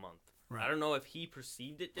about a month. Right. I don't know if he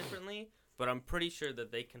perceived it differently, but I'm pretty sure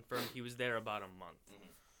that they confirmed he was there about a month.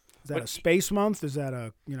 Is that a space month? Is that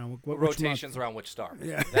a what rotations around which star?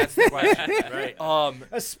 Yeah, that's the question. Right.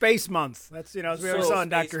 A space month. That's as we ever saw in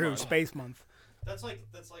Doctor Who, space month. That's like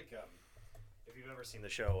if you've ever seen the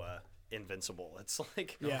show Invincible, it's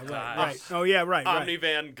like right. Oh yeah, right.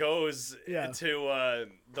 Omni-Man goes to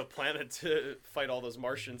the planet to fight all those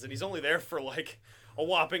Martians, and he's only there for like a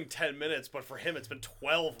whopping 10 minutes, but for him it's been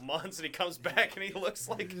 12 months, and he comes back and he looks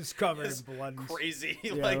like he's covered in blood, crazy,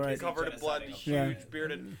 right. covered in blood, huge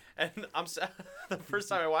bearded. And the first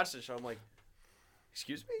time I watched the show, I'm like,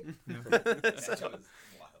 excuse me.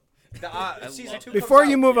 Season 2 Before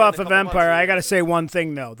you move off of Empire, I got to say one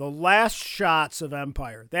thing though: the last shots of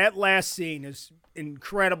Empire, that last scene is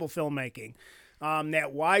incredible filmmaking.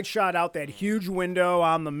 That wide shot out that huge window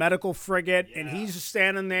on the medical frigate, and he's just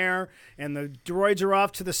standing there, and the droids are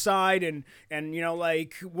off to the side, and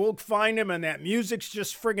like we'll find him, and that music's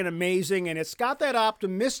just friggin' amazing, and it's got that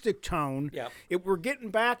optimistic tone. Yeah, we're getting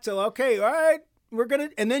back to okay, all right, we're gonna,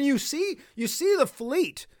 and then you see the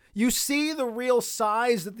fleet. You see the real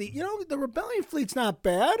size that the Rebellion fleet's not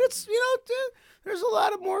bad. It's there's a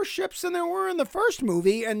lot of more ships than there were in the first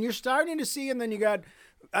movie, and you're starting to see, and then you got.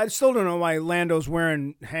 I still don't know why Lando's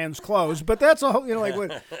wearing Han's clothes, but that's a whole,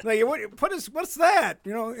 what's that?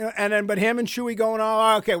 And then, but him and Chewie going,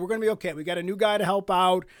 oh, okay, we're going to be okay. We got a new guy to help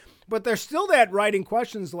out. But there's still that writing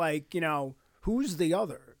questions like, who's the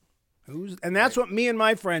other? And that's what me and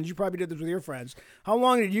my friends, you probably did this with your friends. How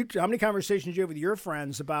many conversations did you have with your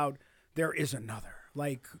friends about there is another?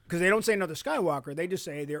 Like, because they don't say another Skywalker. They just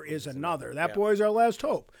say there is another. That boy's our last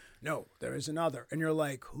hope. No, there is another. And you're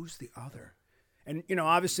like, who's the other? And,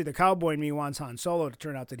 obviously the cowboy in me wants Han Solo to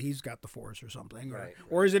turn out that he's got the Force or something.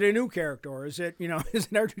 Or is it a new character? Or is it, is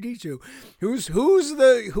it R2-D2?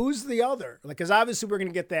 Who's the other? Like, because obviously we're going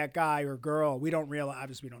to get that guy or girl. We don't know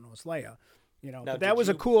it's Leia. Now, but that was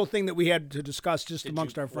a cool thing that we had to discuss just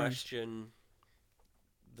amongst our friends. Did you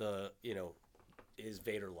question is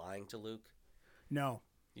Vader lying to Luke? No.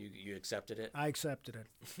 You accepted it? I accepted it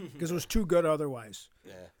because it was too good otherwise.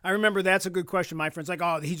 Yeah. I remember that's a good question. My friend's like,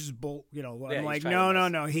 oh, he just I'm like,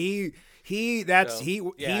 no. He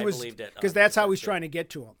was believed it because that's how he's trying to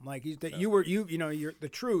get to him. Like the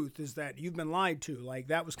truth is that you've been lied to. Like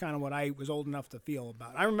that was kind of what I was old enough to feel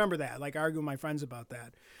about. I remember that, like arguing with my friends about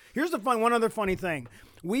that. Here's the one other funny thing.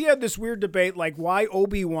 We had this weird debate, like why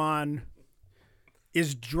Obi-Wan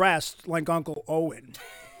is dressed like Uncle Owen.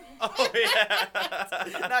 Oh yeah,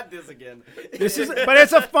 not this again. But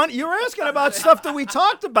it's a fun. You're asking about stuff that we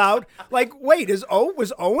talked about. Like, wait, was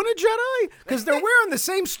Owen a Jedi? Because they're wearing the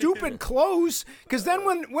same stupid clothes. Because then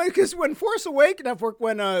when Force Awakens,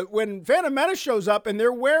 when Phantom Menace shows up and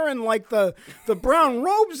they're wearing like the brown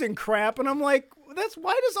robes and crap, and I'm like,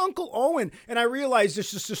 why does Uncle Owen? And I realized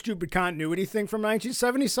it's just a stupid continuity thing from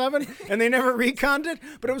 1977, and they never reconned it.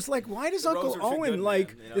 But it was like, why does Uncle Owen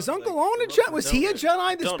is Uncle Owen a Jedi? Was he a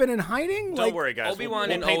Jedi that's been in hiding? Don't worry, guys.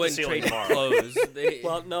 Obi-Wan and Owen traded clothes.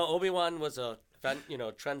 Well, no, Obi-Wan was a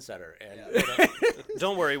trendsetter, and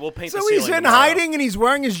don't worry, we'll paint. So the ceiling he's in tomorrow. hiding and he's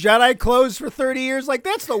wearing his Jedi clothes for 30 years. Like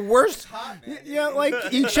that's the worst. Yeah, like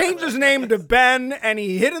he changed his name to Ben, and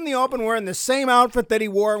he hid in the open wearing the same outfit that he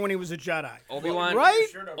wore when he was a Jedi. Obi-Wan, right?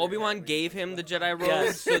 Obi-Wan gave him the Jedi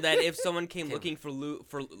robes so that if someone came looking for Obi-Wan,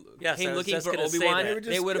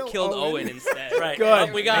 they would have killed Owen instead. Right.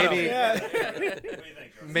 Good. We got Maybe- him. Yeah.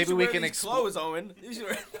 Maybe we can clothes, Owen.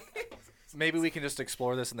 maybe we can just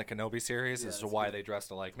explore this in the Kenobi series as to why they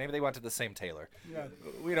dressed alike. Maybe they went to the same tailor. Yeah.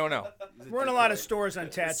 We don't know. We're in a lot of stores on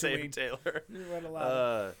Same Tatooine. Taylor. We're in a lot.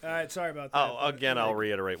 All right, sorry about that. Oh, again, I'll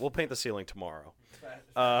reiterate. We'll paint the ceiling tomorrow.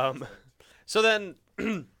 So then,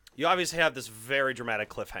 you obviously have this very dramatic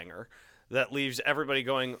cliffhanger that leaves everybody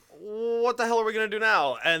going, what the hell are we going to do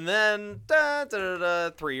now? And then,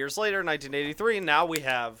 3 years later, 1983, now we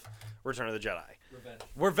have Return of the Jedi.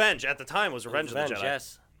 Revenge. At the time was Revenge of the Jedi.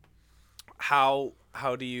 Yes. How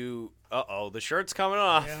do you... the shirt's coming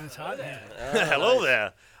off. Yeah, it's hot. Hello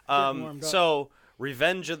there. warmed up. So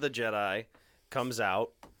Revenge of the Jedi comes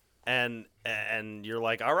out, and you're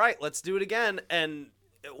like, all right, let's do it again. And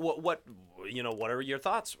what are your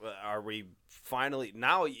thoughts? Are we finally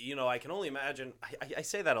now? I can only imagine. I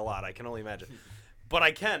say that a lot. I can only imagine, but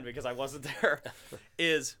I can because I wasn't there.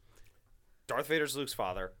 Is Darth Vader's Luke's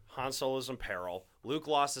father? Han Solo's in peril. Luke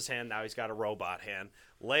lost his hand. Now he's got a robot hand.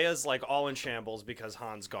 Leia's like all in shambles because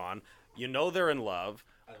Han's gone. They're in love.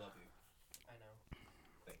 I love you.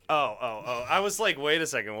 Oh. I was like, wait a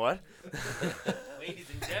second, what? Ladies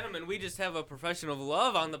and gentlemen, we just have a profession of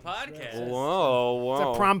love on the podcast. Whoa. It's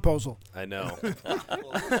a promposal. I know.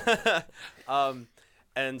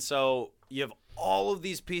 And so you have all of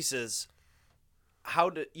these pieces.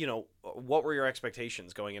 What were your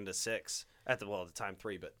expectations going into 6? At the time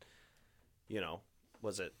 3, but,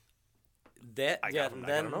 was it? I don't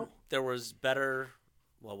know. There was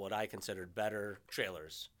what I considered better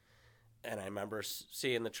trailers. And I remember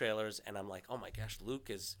seeing the trailers, and I'm like, oh my gosh, Luke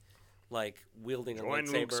is like wielding a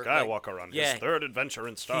lightsaber. Join Luke Skywalker on his third adventure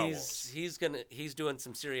in Star Wars. He's doing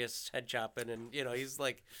some serious head chopping, and he's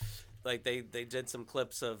like they did some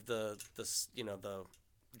clips of the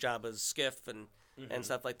Jabba's skiff and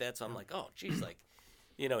stuff like that. So I'm like, oh geez,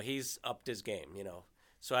 he's upped his game,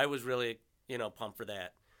 So I was really pumped for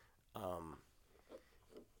that.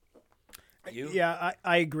 Yeah,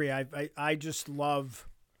 I agree. I just love.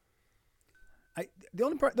 The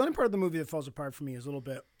only part of the movie that falls apart for me is a little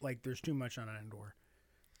bit like there's too much on Endor.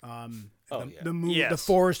 The moon, Yes. the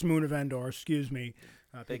forest moon of Endor. Excuse me.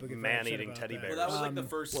 Big People get very man-eating upset about teddy that. bears. Well, that was like the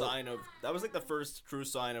first sign of. That was like the first true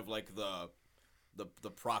sign of like the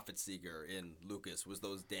prophet seeker in Lucas was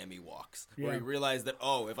those damn Ewoks, where Yeah. he realized that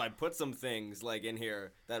if I put some things like in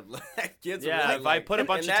here that kids Yeah, really if I like, put a and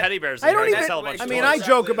bunch of that- teddy bears in I here, don't I can even. sell a bunch I of mean, toys. I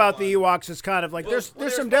joke about the Ewoks as kind of like there's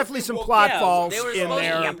some definitely some plot faults they were in supposed to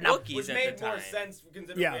there. be Wookiees which at made the more time. sense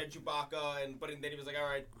considering Yeah. we had Chewbacca, but then he was like, all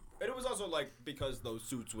right. And it was also like because those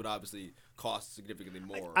suits would obviously cost significantly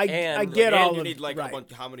more. I And- get and all you of need like right. a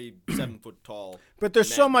bunch. How many 7 foot tall? But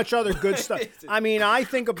there's so men. much other good stuff. I mean, I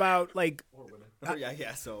think about like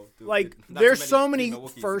Yeah. So like not there's too so many female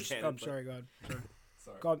Wookiees in first. canon, I'm but- sorry, go ahead. Sorry.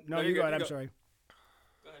 Sorry. No, No, you you're go good, ahead. I'm you go. sorry.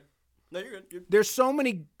 No, you're good. You're, There's so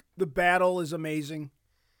many. The battle is amazing.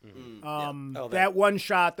 Oh, that one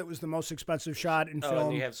shot that was the most expensive shot in Oh, film.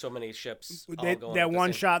 and you have so many ships. all that going that at the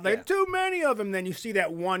one same- shot, like yeah. too many of them. Then you see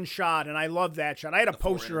that one shot, and I love that shot. I had a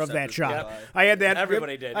poster of that interceptors shot. go by. I had that.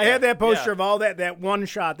 Everybody did, I yeah. had that poster Yeah. of all that one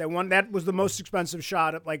shot. That was the most expensive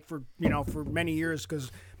shot, for many years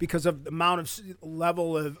because of the amount of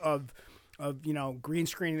level of green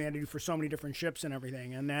screening they had to do for so many different ships and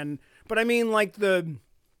everything. And then, but I mean, like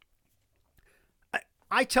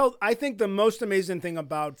I think the most amazing thing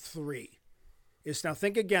about 3 is now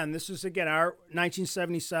think again. This is again our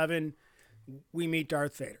 1977. We meet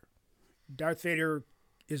Darth Vader. Darth Vader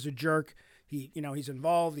is a jerk. He's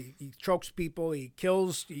involved. He chokes people. He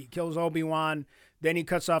kills Obi-Wan. Then he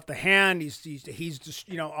cuts off the hand. He's just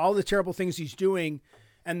all the terrible things he's doing.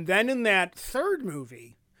 And then in that third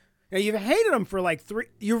movie, Now, you've hated him for like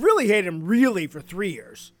you really hated him really for 3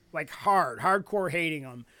 years. Like hardcore hating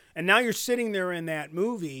him. And now you're sitting there in that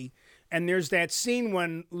movie, and there's that scene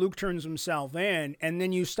when Luke turns himself in, and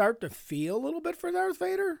then you start to feel a little bit for Darth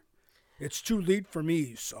Vader. It's too late for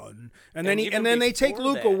me, son. And then they take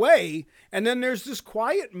Luke away, and then there's this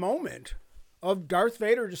quiet moment of Darth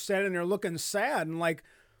Vader just standing there looking sad and like,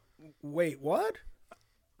 wait, what?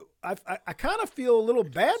 I kind of feel a little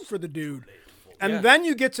bad for the dude. And then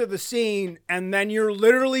you get to the scene, and then you're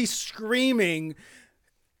literally screaming,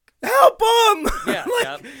 help him! Yeah,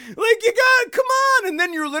 like you got, come on! And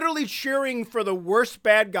then you're literally cheering for the worst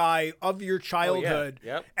bad guy of your childhood. Oh,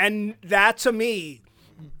 yeah. Yep. And that, to me,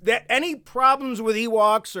 that any problems with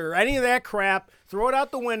Ewoks or any of that crap, throw it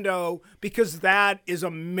out the window, because that is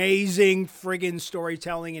amazing friggin'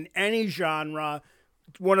 storytelling in any genre.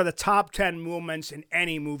 One of the top 10 moments in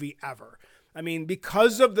any movie ever. I mean,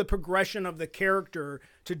 because of the progression of the character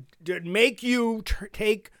to make you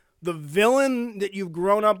take the villain that you've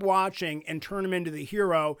grown up watching and turn him into the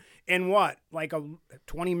hero in what, like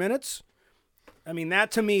 20 minutes? I mean,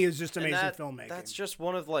 that to me is just amazing filmmaking. That's just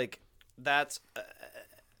one of that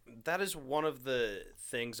is one of the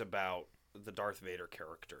things about the Darth Vader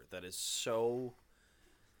character that is so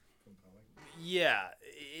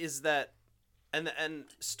is that and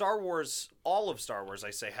Star Wars, all of Star Wars,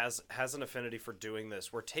 I say, has an affinity for doing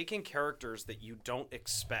this. We're taking characters that you don't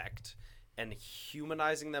expect and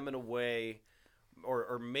humanizing them in a way,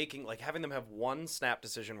 or making, like, having them have one snap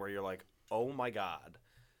decision where you're like, oh my god,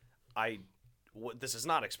 this is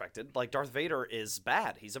not expected. Like, Darth Vader is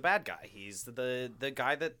bad. He's a bad guy. He's the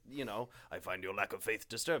guy that, I find your lack of faith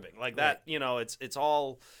disturbing. Like that, it's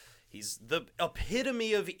all, he's the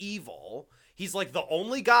epitome of evil. He's like the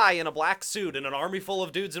only guy in a black suit in an army full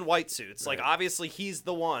of dudes in white suits. Right. Like, obviously he's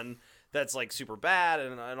the one that's like super bad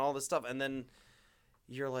and all this stuff. And then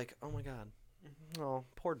you're like, oh my god, oh,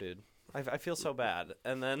 poor dude. I feel so bad.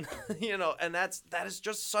 And then, and that is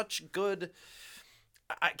just such good.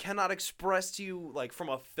 I cannot express to you, like, from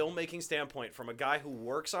a filmmaking standpoint, from a guy who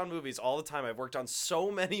works on movies all the time. I've worked on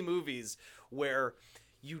so many movies where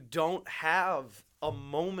you don't have a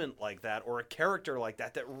moment like that or a character like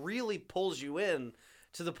that really pulls you in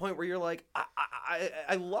to the point where you're like,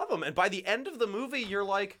 I love him. And by the end of the movie, you're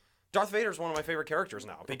like, Darth Vader's one of my favorite characters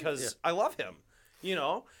now because I love him,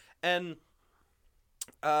 and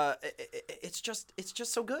it's just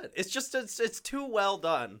so good. It's too well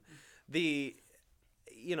done. And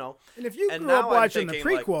if you grew up watching the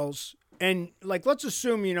prequels, and like, let's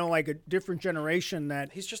assume, like a different generation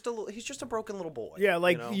that he's just a broken little boy. Yeah,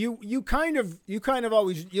 like you kind of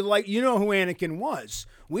always who Anakin was.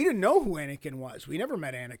 We didn't know who Anakin was. We never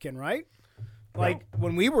met Anakin, right? Like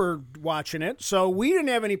when we were watching it, so we didn't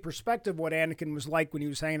have any perspective what Anakin was like when he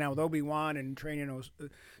was hanging out with Obi-Wan and training,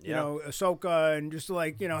 Ahsoka, and just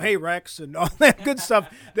like, hey Rex and all that good stuff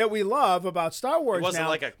that we love about Star Wars now.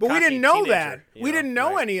 Like but we didn't know that. We didn't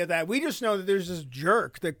know any of that. We just know that there's this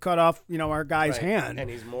jerk that cut off, our guy's hand, and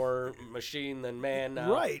he's more machine than man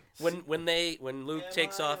now. Right. When Luke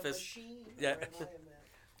takes off his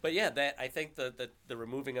but that I think the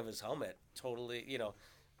removing of his helmet totally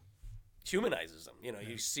humanizes him.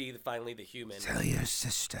 You see finally the human. Tell your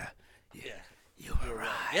sister. Yeah. You were right.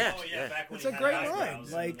 Yeah. It's a great line.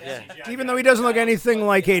 Like, even though he doesn't look anything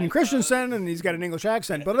like Hayden Christensen and he's got an English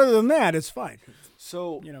accent, but other than that, it's fine.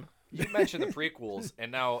 So, you mentioned the prequels,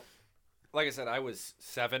 and now, like I said, I was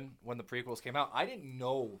 7 when the prequels came out. I didn't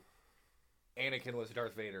know Anakin was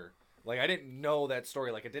Darth Vader. Like, I didn't know that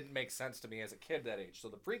story. Like, it didn't make sense to me as a kid that age. So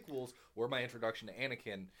the prequels were my introduction to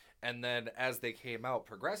Anakin. And then as they came out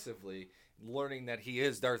progressively, learning that he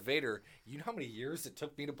is Darth Vader, you know how many years it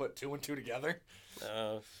took me to put 2 and 2 together?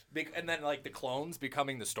 And then, like, the clones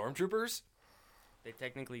becoming the stormtroopers? They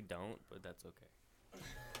technically don't, but that's okay.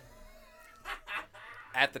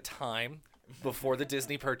 At the time, before the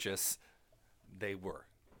Disney purchase, they were.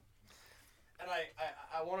 And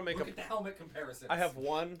I want to make Look at the helmet comparison. I have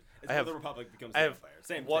one. It's where the Republic becomes the Empire.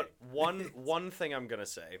 Same thing. One thing I'm gonna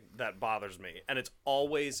say that bothers me, and it's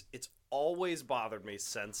always bothered me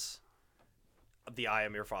since the "I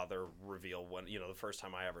am your father" reveal, when the first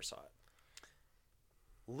time I ever saw it.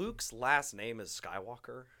 Luke's last name is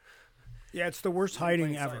Skywalker. Yeah, it's the worst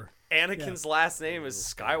hiding ever. Anakin's last name is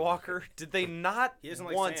Skywalker. Did they not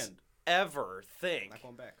once ever think? Not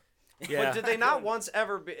going back. Yeah. But did they not once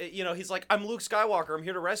ever be, he's like, I'm Luke Skywalker, I'm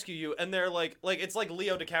here to rescue you, and they're like it's like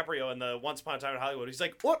Leo DiCaprio in the Once Upon a Time in Hollywood. He's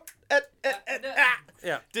like, what?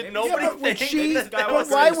 Yeah. Did nobody think but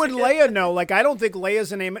why would Leia know? Like, I don't think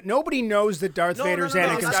Leia's a name. Nobody knows that Darth Vader's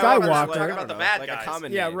Anakin Skywalker. Talking about the bad guys. Like a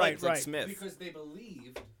common yeah, name, right. like Smith. Because they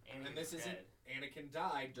believed, and this isn't Anakin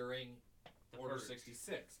died during Order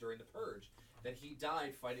 66, during the Purge, that he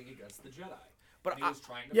died fighting against the Jedi. But And he was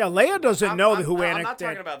trying to Leia doesn't know who Anakin. I'm not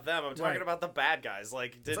talking about them. I'm talking Right. about the bad guys.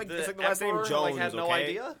 Like, did like- the it's like the last name Emperor, like, had Jones, no okay?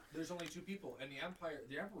 idea? There's only 2 people, and the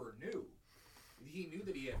Emperor knew. He knew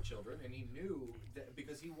that he had children, and he knew that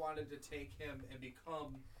because he wanted to take him and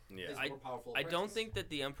become his more powerful I don't apprentice. think that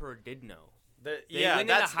the Emperor did know. They Yeah, went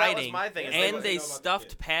into that was hiding, my thing. is and wasn't they know about the stuffed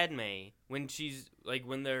kid. Padme when she's like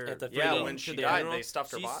when they're At the Yeah, funeral. when to she the died, funeral, they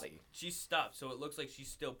stuffed her she's- body. She's stuffed, so it looks like she's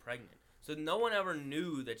still pregnant. So no one ever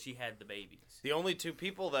knew that she had the babies. The only 2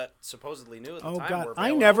 people that supposedly knew at the Oh time God, were I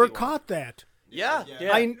Bail never and Obi-Wan. caught that. Yeah.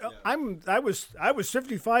 I was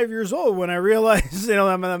 55 years old when I realized,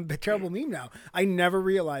 I'm a terrible meme now. I never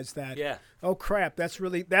realized that. Yeah. Oh crap, that's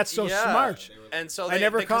so Yeah. smart. And so I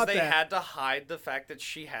never because caught they that. had to hide the fact that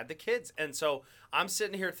she had the kids. And so I'm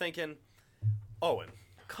sitting here thinking, Owen,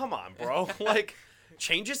 come on, bro. Like,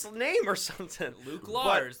 change his name or something. Luke But-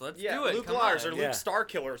 Lars, let's yeah, do it. Luke Come Lars on. or Yeah. Luke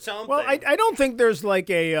Starkiller or something. Well, I don't think there's like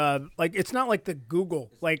a it's not like the Google.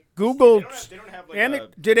 Like Google They don't have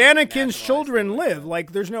like did Anakin's nationalized children thing like live? that.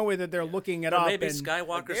 Like there's no way that they're looking it Or up. maybe and,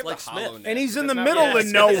 Skywalker's have like the Smith. HoloNet. and he's in That's the not- middle yeah, of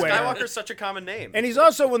nowhere. Skywalker's such a common name. And he's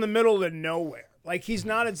also in the middle of nowhere. Like he's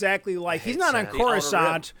not exactly like he's not on saying that. The Outer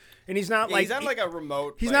Coruscant, and he's not like he's on like a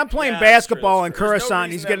remote. he's like, not playing yeah, that's true, basketball in that's true. There's no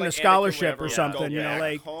Coruscant. He's reason getting that, a like, Anakin scholarship would or ever something. go You know, back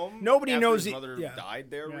like home nobody after knows. his mother Yeah. died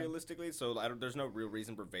there Yeah. realistically, so there's no real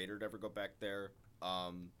reason for Vader to ever go back there.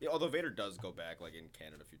 Although Vader does go back like in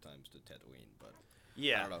Canada a few times to Tatooine, but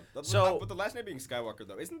yeah. I don't know. So But the last name being Skywalker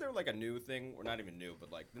though, isn't there like a new thing, or not even new,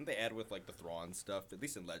 but like didn't they add with like the Thrawn stuff? At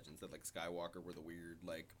least in Legends, that like Skywalker were the weird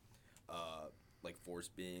like Force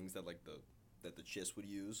beings that like the Chiss would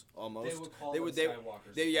use almost. They would call they them would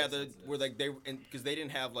Skywalkers. they yeah Force the sensitive. were like they because they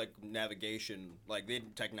didn't have like navigation, like they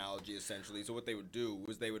had technology essentially. So what they would do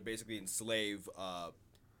was they would basically enslave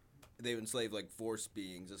like Force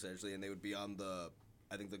beings essentially, and they would be on the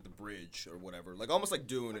I think like the bridge or whatever, like almost like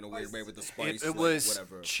Dune in a weird way with the spice. It like, was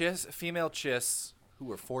whatever. female Chiss who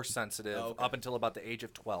were Force sensitive up until about the age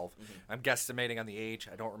of 12. I'm guesstimating on the age.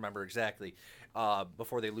 I don't remember exactly.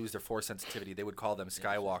 Before they lose their Force sensitivity, they would call them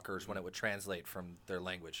Skywalkers when it would translate from their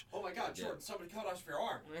language. Oh my God, Jordan! Somebody cut off your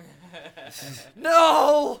arm.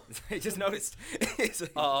 No. I just noticed.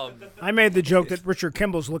 I made the joke that Richard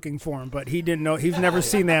Kimball's looking for him, but he didn't know. He's never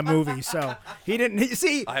seen that movie, so he didn't.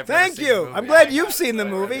 See, I have never thank seen you. the movie. I'm glad you've seen the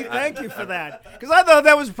movie. Thank you for that, because I thought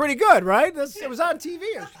that was pretty good. Right? It was on TV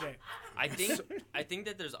yesterday. I think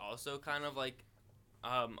that there's also kind of like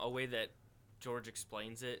a way that George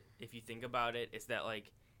explains it, if you think about it, is that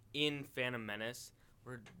like in Phantom Menace,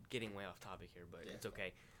 we're getting way off topic here, but it's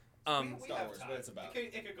okay. Star Wars, what it's about.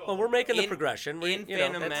 Well, we're making the In- progression.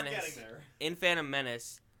 in Phantom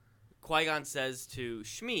Menace, Qui-Gon says to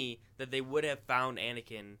Shmi that they would have found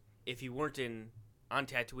Anakin if he weren't on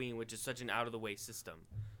Tatooine, which is such an out of the way system.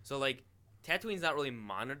 So like Tatooine's not really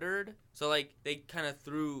monitored, so like they kind of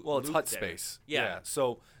threw. Well, it's Luke hut there. space. Yeah.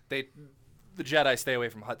 So the Jedi stay away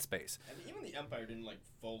from hut space. And even the Empire didn't like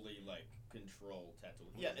fully like control Tatooine.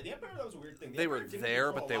 Yeah, the Empire, that was a weird thing. The They were Empire didn't there,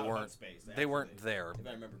 control but they a lot of weren't. hut space, They weren't actually, there. If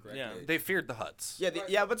I remember correctly. Yeah. They feared the huts.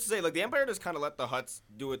 Yeah, but to say like the Empire just kind of let the Hutts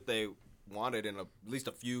do what they wanted in at least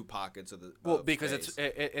a few pockets of the. Well, of because space.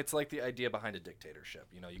 it's like the idea behind a dictatorship.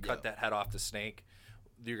 You know, you cut that head off the snake,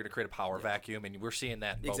 you're going to create a power vacuum, and we're seeing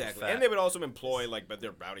that in Boba exactly, Fett. and they would also employ like but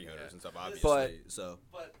they're bounty hunters and stuff, obviously.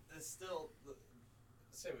 But it's still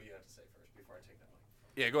say what you have to say first before I take that one.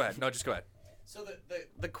 Yeah, go ahead. No, just go ahead. So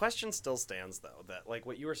the question still stands though, that like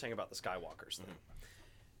what you were saying about the Skywalkers thing.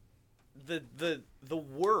 The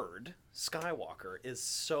word Skywalker is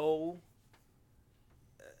so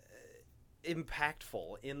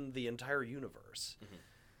impactful in the entire universe.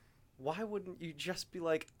 Why wouldn't you just be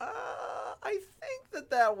like, I think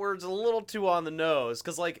that word's a little too on the nose?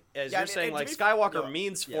 Because, like, as you're saying, and like, to be- Skywalker no,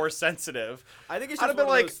 means yeah. Force sensitive. I think it's I'd just have been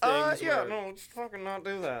one of like, those things yeah, where- no, let's fucking not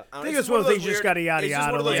do that. I think it's one of those things just got to yada it's just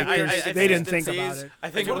yada. one of those Like, weird there's- they didn't think about inconsistencies. it. I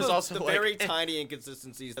think It's it one was of those- also the like, very tiny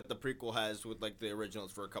inconsistencies that the prequel has with like the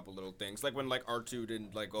originals for a couple little things, like when like R2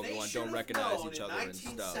 and like Obi-Wan don't recognize each other and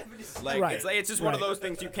stuff. Like Right. it's just one of Right. those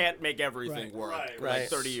things you can't make everything Right. work. Right. Like Right.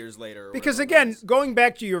 30 years later. or Because whatever it again, was. going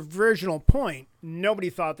back to your original point, nobody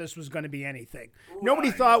thought this was going to be anything. Nobody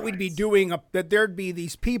thought we'd be doing that. There'd be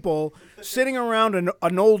these people sitting around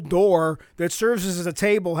an old door that serves as a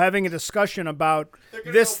table, having a discussion about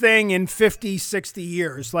this thing in 50, 60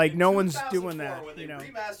 years. Like no one's doing that. When they You know.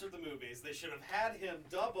 remastered the movies, they should have had him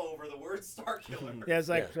dub over the word Starkiller. Yeah, it's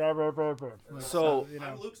like So you know.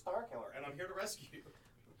 I'm Luke Starkiller, and I'm here to rescue you.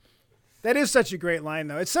 That is such a great line,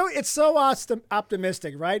 though. It's so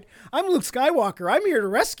optimistic, right? I'm Luke Skywalker. I'm here to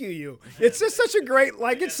rescue you. It's just such a great,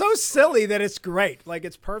 like, it's so silly that it's great. Like,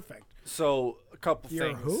 it's perfect. So a couple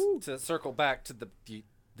You're things who? to circle back to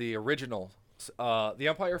the original. The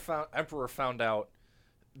Emperor found out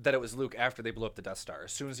that it was Luke after they blew up the Death Star.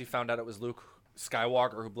 As soon as he found out it was Luke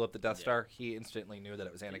Skywalker who blew up the Death Star, he instantly knew that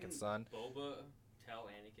it was Anakin's son. Boba tell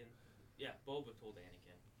Anakin? Yeah, Boba told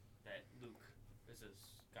Anakin that Luke is his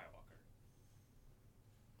Skywalker.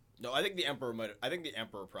 No, I think the Emperor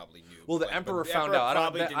probably knew. Well, the but Emperor the found Emperor out.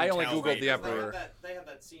 probably I only didn't tell googled the Vader. Emperor. They have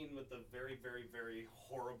that scene with the very, very, very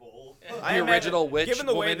horrible. I The imagine, original witch given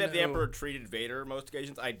the way woman that the who- Emperor treated Vader most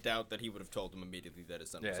occasions, I doubt that he would have told him immediately that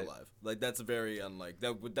his son was Yeah. alive. Like that's very unlike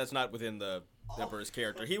that's not within the Emperor's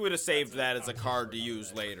character. He would have saved that as a card to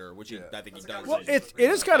use later, which I think he does. Well, it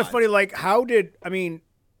is kind of funny. Like, how did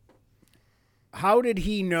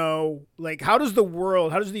he know? Like, how does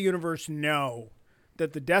the universe know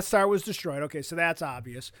that the Death Star was destroyed? Okay, so that's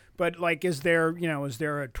obvious. But like, is there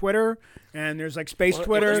a Twitter and there's like space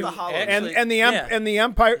Twitter there's the Hollow- and the yeah. and the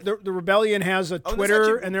Empire, the Rebellion has a this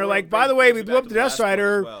Twitter actually and they're brought- like, by the way, we brings blew it up back the to the Death last one as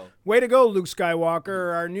Star. well. Way to go, Luke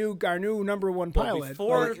Skywalker, our new #1 pilot.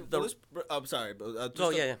 before Like, I'm sorry, but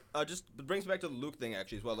just brings me back to the Luke thing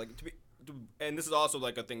actually as well. Like and this is also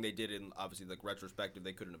like a thing they did in obviously like retrospective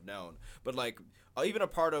they couldn't have known, but like even a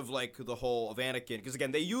part of like the whole of Anakin, because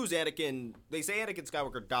again they say Anakin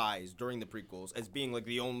Skywalker dies during the prequels as being like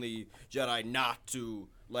the only Jedi not to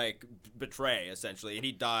like betray essentially, and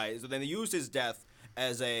he dies. So then they use his death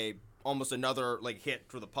as almost another like hit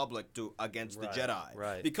for the public against the Jedi,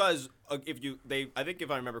 right. because I think if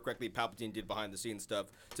I remember correctly, Palpatine did behind the scenes stuff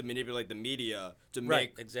to manipulate the media to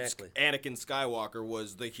Right, make exactly. Anakin Skywalker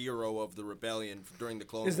was the hero of the rebellion during the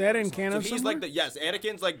Clone Wars. Is that in canon So he's somewhere? like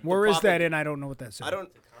Anakin's like where is that in? I don't know what that's in. I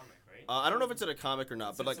don't know if it's in a comic or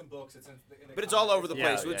not, but like some books. but it's all over the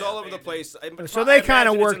place. Yeah, It's all over the place. So they kind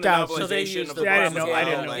of worked out. So they novelization used of the the I didn't know. Bible I as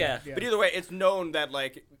didn't well, know. like- Yeah. But either way, it's known that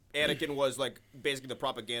like Anakin was like basically the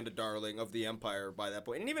propaganda darling of the Empire by that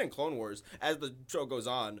point. And even in Clone Wars, as the show goes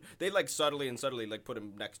on, they like subtly like put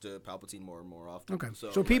him next to Palpatine more and more often. Okay,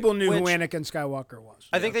 so like, people knew who Which- Anakin Skywalker was.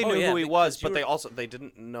 I think they Oh, knew yeah, who he was, because you but were- they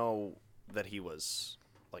didn't know that he was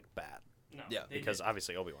like bad. No, Yeah, they Because didn't.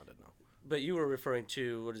 obviously Obi-Wan didn't know. But you were referring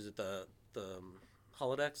to what is it the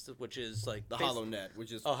holodeck, which is like the HoloNet,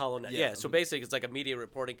 which is HoloNet. Yeah. So basically, it's like a media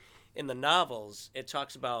reporting. In the novels, it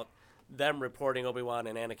talks about them reporting Obi-Wan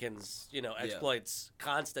and Anakin's exploits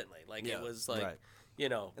constantly. Like Yeah. it was like Right.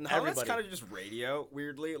 And the HoloNet's everybody. kind of just radio,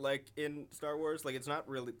 weirdly, like in Star Wars. Like it's not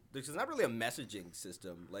really a messaging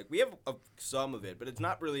system. Like we have some of it, but it's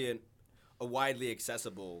not really a widely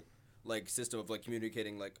accessible like system of like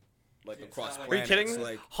communicating like across Are you planets. kidding?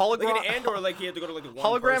 Like Hologram- like in Andor, like he had to go to like one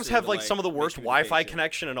Holograms person have to, like some of the make worst Wi-Fi communication.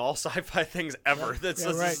 connection in all sci-fi things ever. That's Yeah,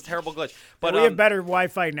 this right. is a terrible glitch. But But we have better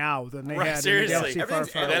Wi-Fi now than they Right, had seriously. in the Galaxy Far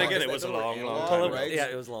Everything's Far Then Away. again, analog. it was a They were long analog, right? Yeah,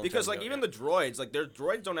 it was a long Because time like ago, even yeah. the droids, like their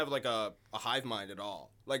droids don't have like a hive mind at all.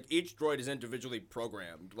 Like each droid is individually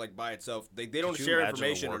programmed, like by itself. They don't Could you share imagine the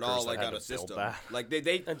information at workers all, that like had on a to build system. that? Like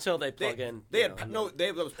they until they plug in. They you had know, they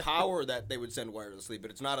have those power that they would send wirelessly, but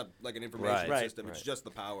it's not like an information Right. system. It's just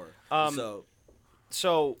the power.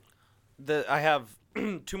 So I have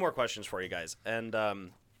two more questions for you guys. And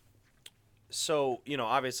so,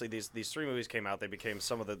 obviously these three movies came out. They became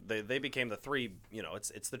they became the three,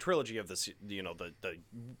 it's the trilogy of this, the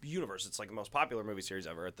universe. It's like the most popular movie series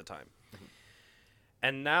ever at the time.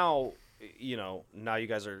 And now, now you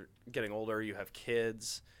guys are getting older, you have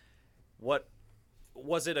kids. What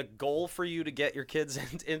was it a goal for you to get your kids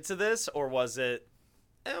into this, or was it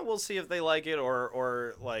we'll see if they like it,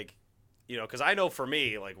 or like, because I know for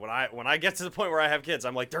me, like when I get to the point where I have kids,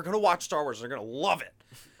 I'm like, they're gonna watch Star Wars, they're gonna love it.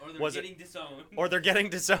 Or they're Was it- getting disowned. Or they're getting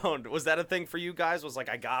disowned. Was that a thing for you guys? Was like,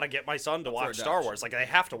 I gotta get my son to watch Star adoption. Wars. Like, they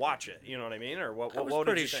have to watch it. You know what I mean? Or what? I was what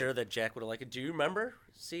did pretty you think? sure that Jack would have liked it. Do you remember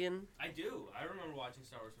seeing? I do. I remember watching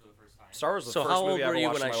Star Wars for the first time. Star Wars was So the first how old movie I were ever you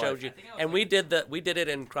watched when in I my showed life. you? I think I was And like- we did it in We did it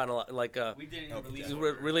in release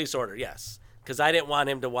order. release order. Yes, because I didn't want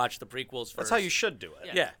him to watch the prequels first. That's how you should do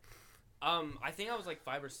it. Yeah, I think I was like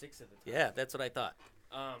 5 or 6 at the time. yeah, that's what I thought.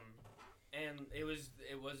 And it was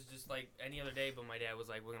just like any other day, but my dad was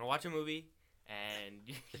like, "We're gonna watch a movie, and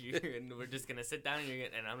and we're just gonna sit down,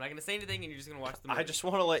 and I'm not gonna say anything, and you're just gonna watch the movie." I just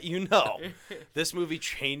want to let you know, this movie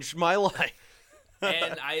changed my life.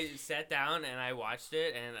 And I sat down and I watched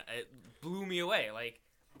it, and it blew me away. Like,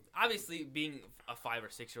 obviously, being a 5 or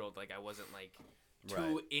 6 year old, like I wasn't like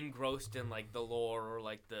too engrossed in like the lore or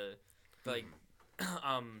like the like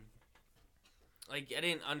like I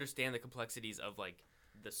didn't understand the complexities of like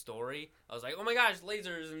the story, I was like, oh my gosh,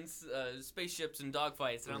 lasers and spaceships and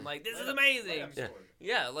dogfights, and I'm like, this is amazing.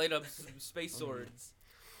 Yeah, light up space swords.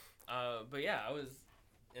 But yeah, I was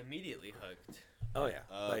immediately hooked. Oh yeah.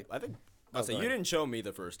 I think. I say you didn't show me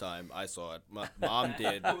the first time I saw it. My mom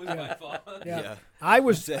did. It was my fault. Yeah. I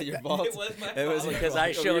was. Is that your fault? It was my It was fault. Because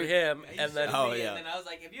I showed him, and then Oh, yeah. And then I was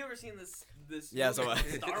like, have you ever seen this Yeah, so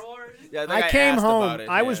movie, Star Wars? Yeah, I came asked home. about it,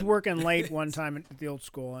 I was yeah. working late one time at the old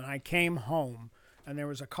school, and I came home, and there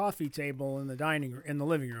was a coffee table in the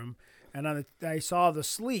living room, and I saw the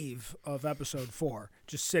sleeve of episode 4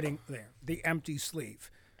 just sitting there, the empty sleeve.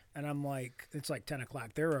 And I'm like, it's like 10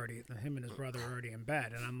 o'clock. Him and his brother are already in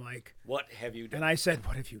bed. And I'm like, what have you done? and I said,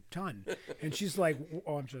 what have you done? And she's like,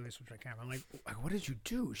 oh, I'm sorry, this was my camera. I'm like, what did you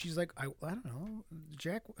do? She's like, I don't know.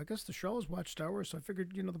 Jack, I guess the shows watch Star Wars, so I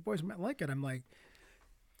figured, the boys might like it. I'm like,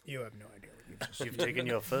 you have no idea what you've just You've taken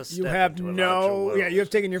your first You step have into a larger no, world. yeah, you have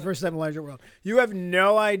taken your first step in a larger world. You have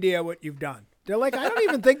no idea what you've done. They're like, I don't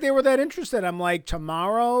even think they were that interested. I'm like,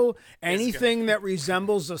 tomorrow, anything that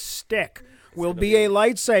resembles a stick will be a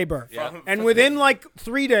lightsaber. Yeah. And within like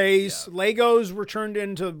 3 days, Legos were turned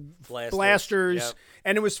into blasters. Yep.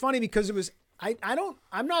 And it was funny because it was, I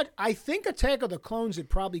think Attack of the Clones had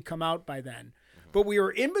probably come out by then. But we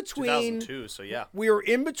were in between. 2002, so yeah. We were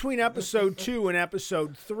in between episode 2 and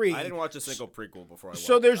episode 3. I didn't watch a single prequel before I watched.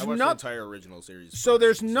 So there's I watched not- the entire original series. So first,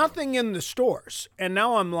 there's nothing in the stores. And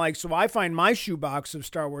now I'm like, so I find my shoebox of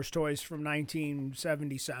Star Wars toys from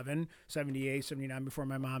 1977, 78, 79, before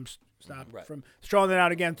my mom stopped from throwing that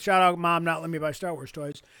out again. Shout out, Mom, not letting me buy Star Wars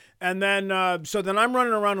toys. And then, so then I'm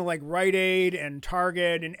running around to like Rite Aid and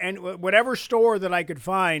Target and whatever store that I could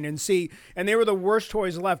find and see. And they were the worst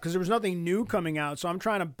toys left because there was nothing new coming out. So I'm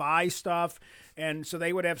trying to buy stuff. And so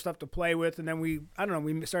they would have stuff to play with. And then we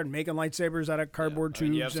started making lightsabers out of cardboard I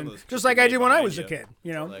mean, you have tubes. some And of those just kits like I made did when I behind was a you. kid,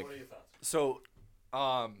 Like, So,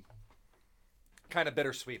 kind of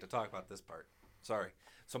bittersweet to talk about this part. Sorry.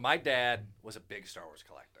 So my dad was a big Star Wars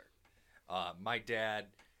collector. My dad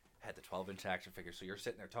had the 12-inch action figures. So you're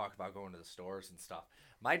sitting there talking about going to the stores and stuff.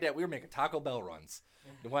 My dad, we were making Taco Bell runs.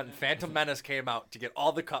 When Phantom Menace came out to get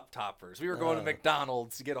all the cup toppers. We were going to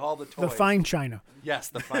McDonald's to get all the toys. the fine china. Yes,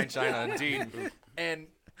 the fine china, indeed.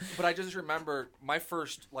 But I just remember my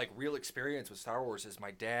first real experience with Star Wars is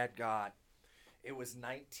my dad got. It was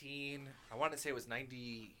I want to say it was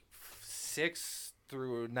 96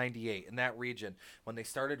 through 98 in that region when they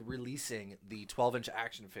started releasing the 12-inch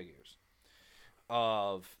action figures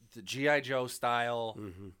of the G.I. Joe style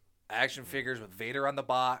action figures with Vader on the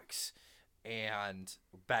box, and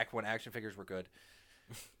back when action figures were good.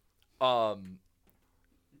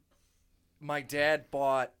 My dad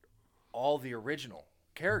bought all the original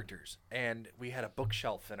characters, and we had a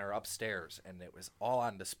bookshelf in our upstairs, and it was all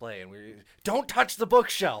on display, and don't touch the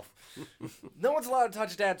bookshelf. No one's allowed to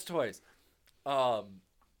touch Dad's toys.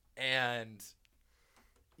 And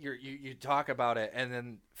you talk about it, and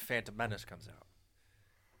then Phantom Menace comes out.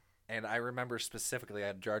 And I remember specifically I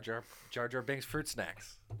had Jar Jar Binks fruit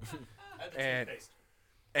snacks.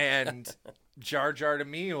 and Jar Jar to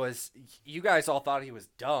me was, you guys all thought he was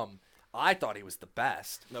dumb. I thought he was the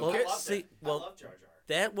best. no, Well, kids- see, well,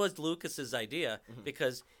 that was Lucas's idea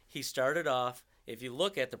because he started off. If you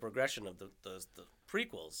look at the progression of the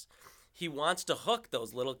prequels, he wants to hook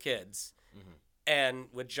those little kids. And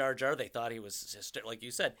with Jar Jar, they thought he was like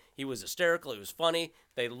you said, he was hysterical. He was funny.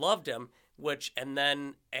 They loved him. And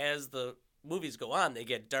then as the movies go on, they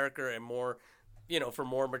get darker and more, for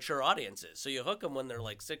more mature audiences. So you hook them when they're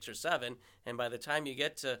like 6 or 7, and by the time you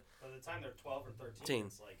get to By the time they're 12 or 13,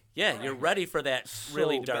 it's like... you're ready for that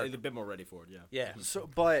really dark. a bit more ready for it. Yeah. Yeah. So,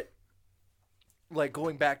 but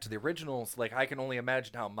going back to the originals, I can only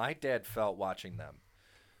imagine how my dad felt watching them.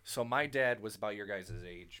 So my dad was about your guys'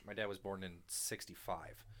 age. My dad was born in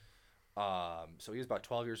 65. So he was about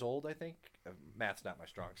 12 years old, I think. Math's not my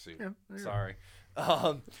strong suit. Yeah, Sorry.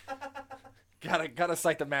 Gotta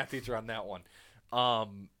cite the math teacher on that one.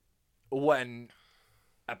 When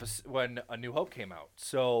A New Hope came out,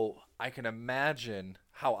 so I can imagine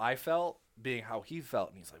how I felt being how he felt,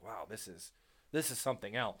 and he's like, "Wow, this is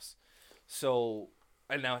something else." So,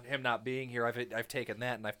 and now him not being here, I've taken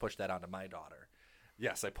that and I've pushed that onto my daughter.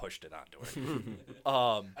 Yes, I pushed it onto her.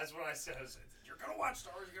 That's what I said. I said, you're going to watch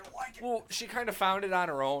Star Wars, you're going to like it. Well, she kind of found it on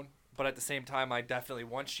her own, but at the same time, I definitely,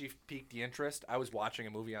 once she piqued the interest, I was watching a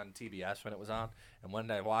movie on TBS when it was on, and when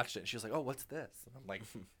I watched it, she was like, "Oh, what's this?" And I'm like,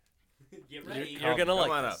 Get ready. You're gonna like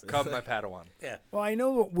on this. up. "Come, my Padawan." Yeah. Well, I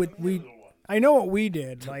know what I know what we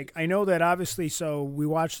did. I know that obviously. So we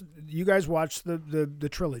watched. You guys watched the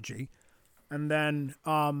trilogy, and then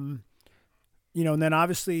and then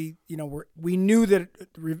obviously, we knew that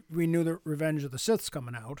Revenge of the Sith's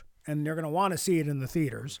coming out, and they're going to want to see it in the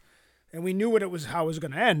theaters, and we knew how it was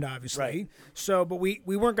going to end, obviously. Right. So, but we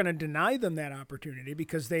weren't going to deny them that opportunity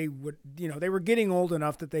because they would, they were getting old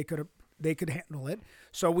enough that they could handle it.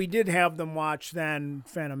 So we did have them watch then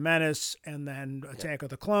Phantom Menace and then Attack of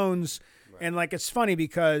the Clones. Right. And it's funny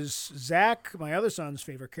because Zach, my other son's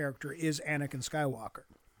favorite character, is Anakin Skywalker.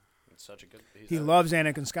 Such a good. He loves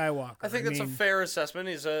Anakin Skywalker. I think that's a fair assessment.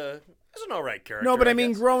 He's an all right character. No, but I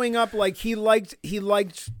mean, growing up, he liked,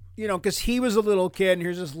 because he was a little kid, and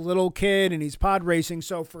here's this little kid, and he's pod racing.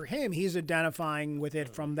 So for him, he's identifying with it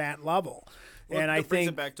from that level. Well, and I brings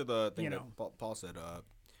think it back to the thing that Paul said.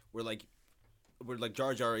 We're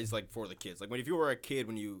Jar Jar is for the kids. If you were a kid,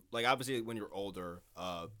 obviously when you're older,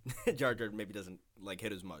 Jar Jar maybe doesn't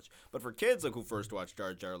hit as much. But for kids who first watch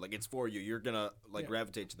Jar Jar, it's for you. You're gonna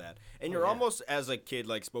gravitate to that, and you're almost as a kid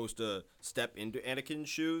supposed to step into Anakin's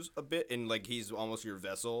shoes a bit, and he's almost your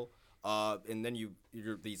vessel. And then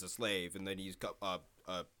he's a slave, and then he's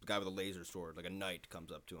a guy with a laser sword, a knight,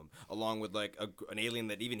 comes up to him, along with an alien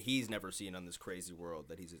that even he's never seen on this crazy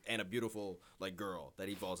world and a beautiful girl that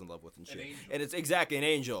he falls in love with and shit. And it's exactly an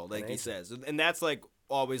angel, he says, and that's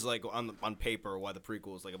always on paper why the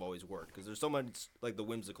prequels have always worked, because there's so much the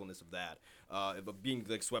whimsicalness of that, of being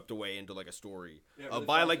swept away into a story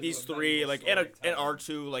by these three and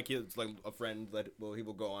R2 he's a friend that he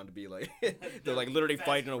will go on to be they're literally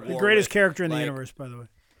fighting a war. The greatest character in the universe, by the way.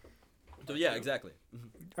 So yeah, exactly.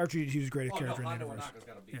 Archie, he was the greatest character in the universe.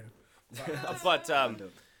 But but I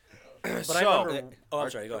remember. Oh,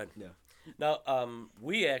 I'm sorry. Go ahead. Yeah. Now,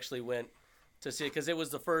 we actually went to see it because it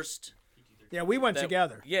was the first. Yeah, we went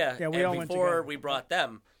together. Yeah, we all went together. Before we brought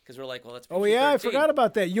them, because we're like, well, let's. Oh yeah, I forgot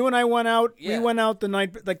about that. You and I went out. Yeah. We went out the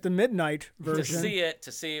night, the midnight version.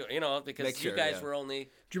 to see, because you guys were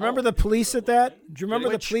only. Do you remember the police at that? Do you remember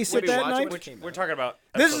the police at that night? We're talking about.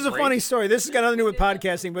 This is a funny story. This has got nothing to do with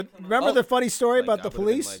podcasting, but remember the funny story about the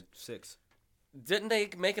police? 6. Didn't they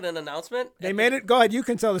make an announcement? They made it. Go ahead. You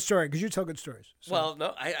can tell the story because you tell good stories. So. Well,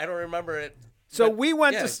 no, I don't remember it. So we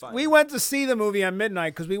went to see the movie on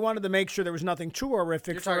midnight because we wanted to make sure there was nothing too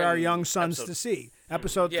horrific for our young sons to see.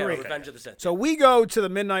 Episode 3. Revenge of the Sith. So we go to the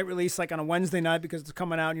midnight release on a Wednesday night because it's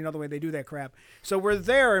coming out. You know the way they do that crap. So we're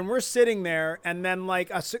there and we're sitting there, and then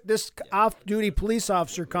this off-duty police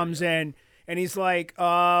officer comes in and he's like,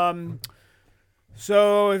 so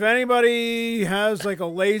if anybody has a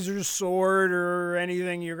laser sword or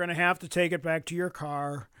anything, you're gonna have to take it back to your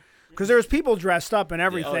car. Because there was people dressed up and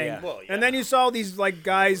everything. Yeah. Well, yeah. And then you saw these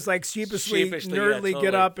guys sheepishly nerdly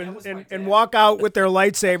get up and walk out with their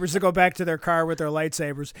lightsabers to go back to their car with their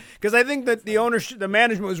lightsabers. Because I think that the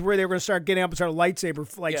management was where they were going to start getting up and start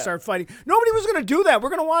start fighting. Nobody was going to do that. We're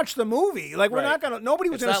going to watch the movie. We're not going to. Nobody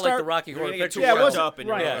was going to start. It's not like the Rocky Horror Picture. Yeah, it was up and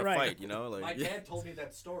right. Fight. My dad told me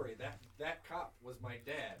that story. That cop was my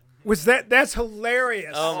dad. That's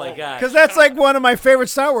hilarious. Oh my god! Because that's one of my favorite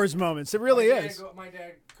Star Wars moments. It really is. My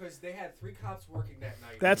dad, because they had 3 cops working that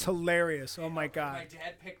night. That's hilarious. Oh my god! My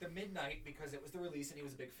dad picked the midnight because it was the release and he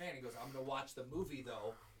was a big fan. He goes, "I'm gonna watch the movie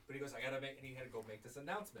though." But he goes, "I gotta make," and he had to go make this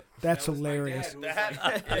announcement. That's hilarious.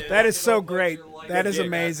 That is so great. That is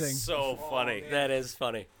amazing. So funny. That is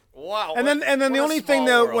funny. Wow. And then the only thing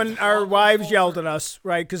though, when our wives yelled at us,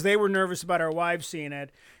 right, because they were nervous about our wives seeing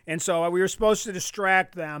it, and so we were supposed to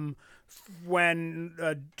distract them when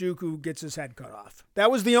Dooku gets his head cut off.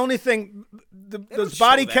 That was the only thing. The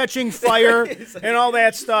body catching fire and all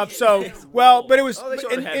that stuff. So but it was.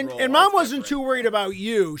 And Mom wasn't too worried about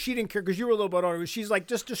you. She didn't care because you were a little bit older. She's like,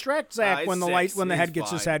 just distract Zach when the head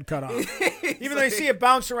gets his head cut off. Even though you see it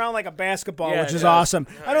bounce around like a basketball, which is awesome.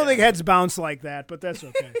 I don't think heads bounce like that, but that's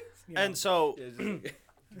okay. And so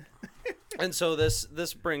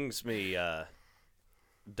this brings me,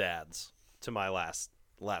 dads, to my last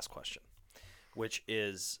question, which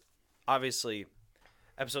is obviously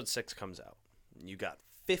episode 6 comes out. You got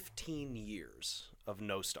 15 years of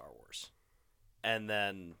no Star Wars, and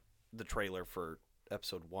then the trailer for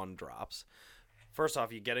episode 1 drops. First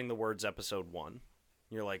off, you're getting the words episode 1.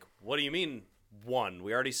 You're like, what do you mean 1?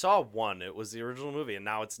 We already saw 1. It was the original movie, and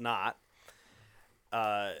now it's not.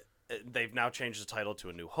 They've now changed the title to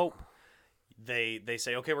A New Hope. They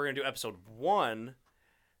say, okay, we're going to do episode 1.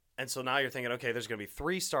 And so now you're thinking, okay, there's going to be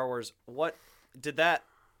 3 Star Wars. What did that,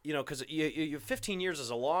 because you 15 years is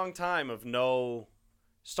a long time of no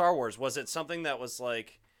Star Wars. Was it something that was the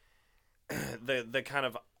kind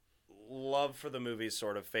of love for the movies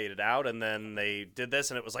sort of faded out, and then they did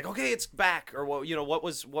this and it was like, okay, it's back? Or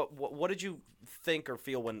what did you think or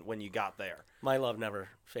feel when you got there? My love never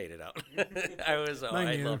faded out. I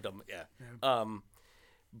loved them. Yeah.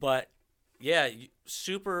 But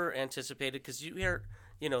super anticipated because you hear,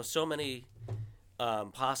 so many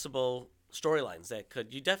possible storylines that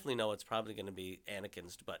could. You definitely know it's probably going to be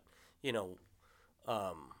Anakin's, but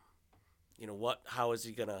how is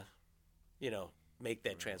he gonna, make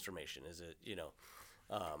that transformation? Is it,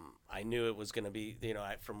 I knew it was going to be,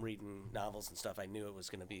 from reading novels and stuff, I knew it was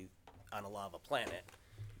going to be on a lava planet.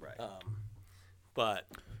 Right.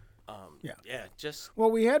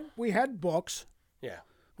 Well, we had books. Yeah.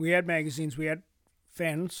 We had magazines. We had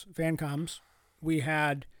fan coms. We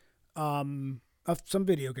had some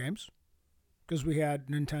video games because we had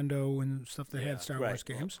Nintendo and stuff that had Star Wars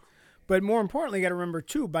games. But more importantly, you got to remember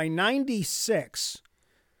too. By '96,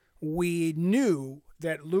 we knew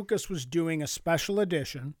that Lucas was doing a special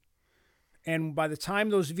edition, and by the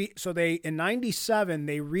time in '97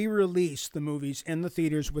 they re-released the movies in the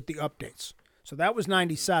theaters with the updates. So that was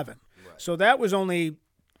 '97. Right. So that was only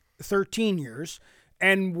 13 years.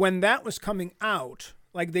 And when that was coming out,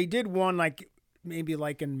 like they did one maybe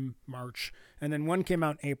in March, and then one came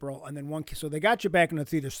out in April, and then so they got you back in the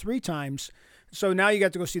theaters 3 times. So now you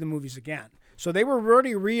got to go see the movies again. So they were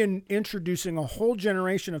already reintroducing a whole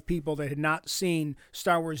generation of people that had not seen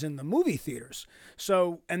Star Wars in the movie theaters.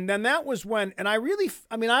 So, and then that was when, and I already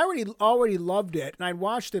loved it, and I'd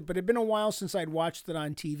watched it, but it'd been a while since I'd watched it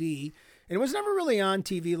on TV. And it was never really on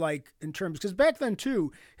TV, because back then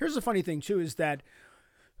too, here's the funny thing too, is that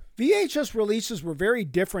VHS releases were very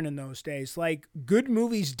different in those days. Like, good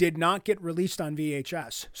movies did not get released on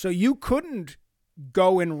VHS. So you couldn't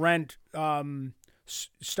go and rent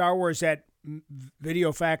Star Wars at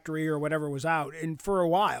Video Factory or whatever was out for a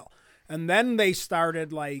while. And then they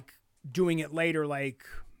started doing it later,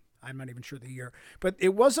 I'm not even sure the year. But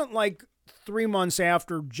it wasn't 3 months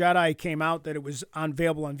after Jedi came out that it was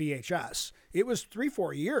available on VHS. It was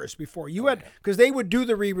 3-4 years before you had, because they would do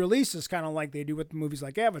the re-releases kind of like they do with movies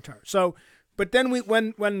like Avatar. So, but then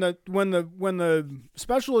when the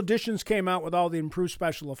special editions came out with all the improved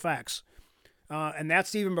special effects, and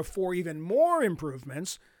that's even before even more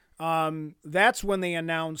improvements. That's when they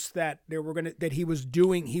announced that he was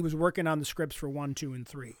working on the scripts for 1, 2, and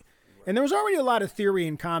 3. Right. And there was already a lot of theory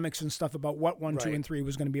in comics and stuff about what 1, 2, and 3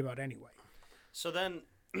 was going to be about anyway. So then,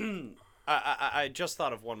 I just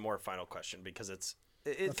thought of one more final question because it's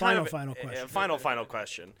final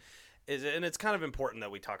question, and it's kind of important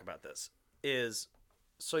that we talk about this.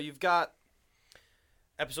 So you've got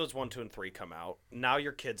episodes 1, 2, and 3 come out. Now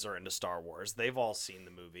your kids are into Star Wars. They've all seen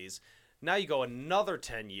the movies. Now you go another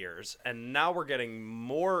 10 years, and now we're getting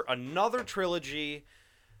another trilogy.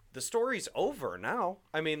 The story's over now.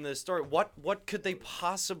 I mean, the story. What could they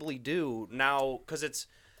possibly do now? Because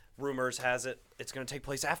rumors has it's going to take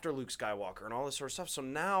place after Luke Skywalker and all this sort of stuff. So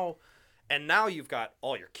now you've got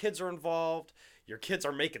all your kids are involved. Your kids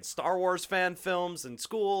are making Star Wars fan films in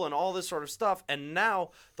school and all this sort of stuff. And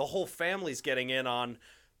now the whole family's getting in on.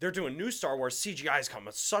 They're doing new Star Wars. CGI's come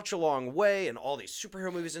such a long way, and all these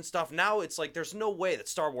superhero movies and stuff. Now it's there's no way that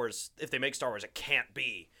Star Wars, if they make Star Wars, it can't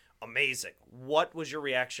be amazing. What was your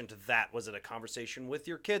reaction to that? Was it a conversation with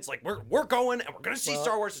your kids? We're going and we're gonna see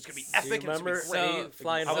Star Wars. It's gonna be epic. And it's gonna be great.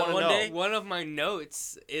 Flying one day? One of my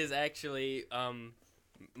notes is actually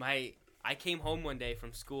I came home one day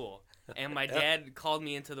from school and my dad called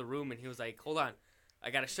me into the room and he was like, "Hold on, I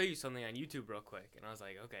gotta show you something on YouTube real quick." And I was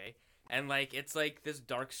like, "Okay." And it's this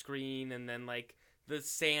dark screen, and then the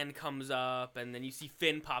sand comes up, and then you see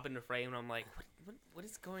Finn pop into frame, and I'm like, what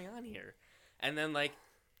is going on here? And then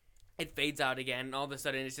it fades out again, and all of a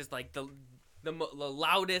sudden it's just the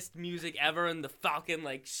loudest music ever, and the Falcon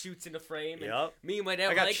shoots into frame. And yep. Me and my dad I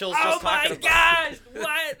were got like, chills "Oh just my talking about gosh,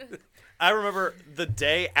 what?" I remember the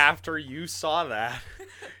day after you saw that,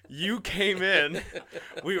 you came in.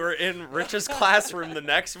 We were in Rich's classroom the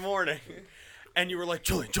next morning. And you were like,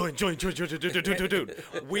 Julian, dude,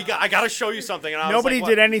 I gotta show you something. And Nobody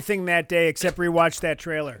did anything that day except rewatch that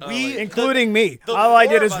trailer, including me. All I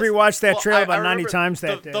did is rewatch that trailer about 90 times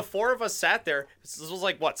that day. The 4 of us sat there. This was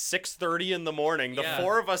 6:30 in the morning. The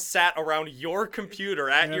 4 of us sat around your computer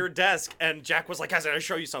at your desk, and Jack was like, "Guys, I gotta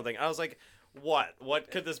show you something." I was like,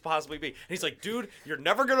 What could this possibly be? And he's like, "Dude, you're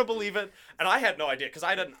never gonna believe it." And I had no idea because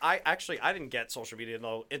I didn't get social media,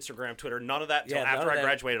 no Instagram, Twitter, none of that until after I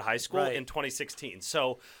graduated high school in 2016.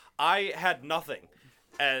 So I had nothing,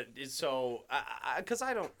 and so because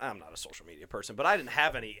I'm not a social media person, but I didn't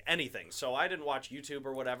have anything, so I didn't watch YouTube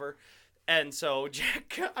or whatever. And so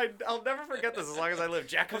Jack, I'll never forget this as long as I live.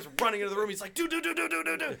 Jack comes running into the room. He's like, dude,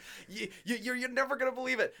 you're never going to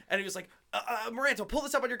believe it. And he was like, Moranto, pull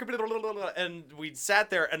this up on your computer. And we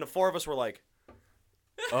sat there, and the 4 of us were like,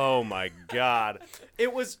 Oh my God.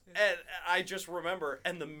 It was, I just remember,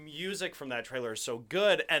 and the music from that trailer is so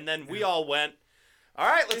good, and then we all went, all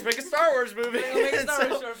right, let's make a Star Wars movie. Make a Star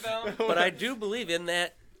Wars short film. But I do believe in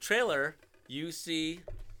that trailer you see,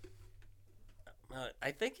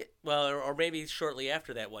 I think, or maybe shortly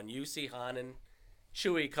after that one, you see Han and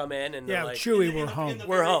Chewie come in and they're like, Chewie, we're home.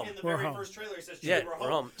 We're home. In the We're very home. first trailer, he says, Yeah, we're we're home.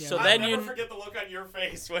 home. So I'll then never you forget the look on your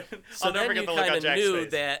face when. So I'll never then forget you the look kind on of Jack's knew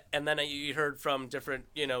face. that, and then you heard from different,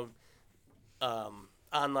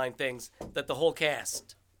 online things that the whole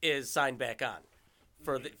cast is signed back on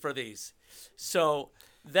for these. So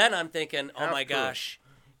then I'm thinking, oh my gosh,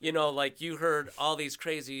 like you heard all these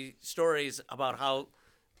crazy stories about how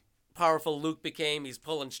powerful Luke became. He's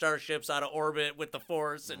pulling starships out of orbit with the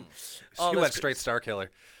Force and all He this went straight Star Killer.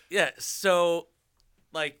 Yeah, so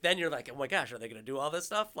like then you're like, oh my gosh, are they gonna do all this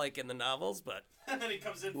stuff like in the novels? But And then he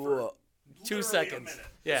comes in for 2 literally seconds. a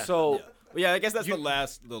minute. Yeah. So, Yeah, I guess that's the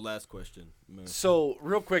last question. so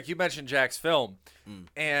real quick, you mentioned Jack's film,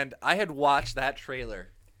 and I had watched that trailer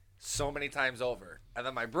so many times over, and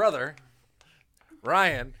then my brother,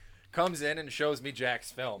 Ryan, comes in and shows me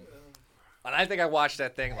Jack's film, and I think I watched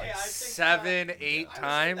that thing like I think, 7, 8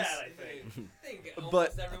 times. That, I think. I think almost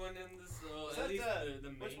But- everyone in this, at least the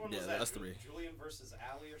Which main. one Yeah, was that? that's 3. Julian versus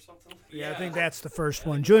Allie or something? Yeah, I think that's the first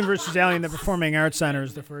one. Julian versus Allie in the Performing Arts Center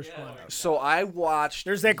is the first one. So I watched.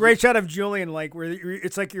 There's that great shot of Julian, like where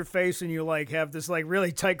it's like your face, and you like have this like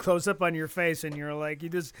really tight close up on your face, and you're like,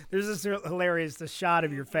 there's this hilarious shot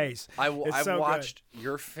of your face. I It's so good. watched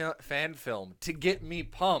your fan film to get me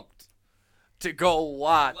pumped to go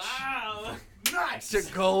watch. Wow. To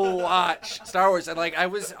go watch Star Wars, and like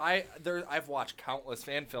I've watched countless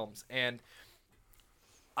fan films, and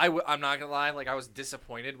I'm not gonna lie, like I was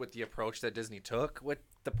disappointed with the approach that Disney took with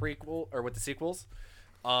the prequel or with the sequels,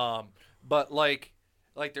 but like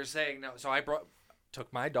they're saying no. So I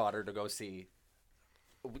took my daughter to go see,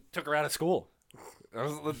 took her out of school.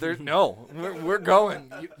 We're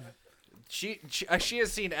going. She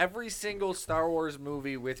has seen every single Star Wars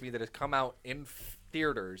movie with me that has come out in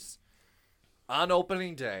theaters on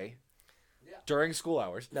opening day during school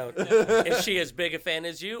hours. No, is she as big a fan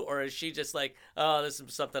as you, or is she just like, oh, this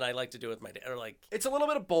is something I like to do with my dad, or like? It's a little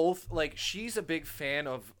bit of both. Like she's a big fan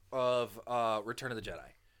of Return of the Jedi.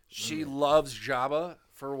 She loves Jabba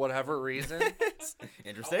for whatever reason.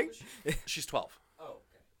 Interesting. She's 12. Oh,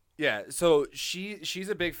 okay. Yeah, so she's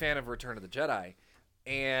a big fan of Return of the Jedi,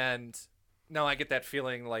 and now I get that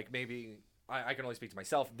feeling like maybe I can only speak to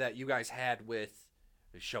myself that you guys had with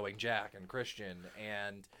showing Jack and Christian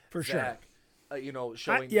and For Zach,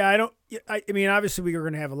 showing. I mean, obviously, we are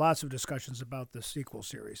going to have lots of discussions about the sequel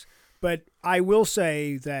series, but I will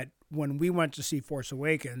say that when we went to see Force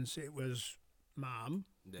Awakens, it was Mom,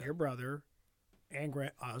 your brother, and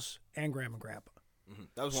us, and Grandma and Grandpa.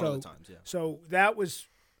 That was one of the times, yeah. So that was.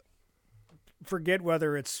 Forget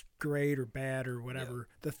whether it's great or bad or whatever.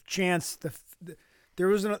 The chance, there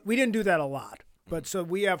was we didn't do that a lot. But so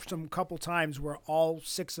we have some couple times where all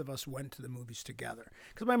 6 of us went to the movies together.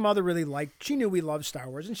 Because my mother really she knew we loved Star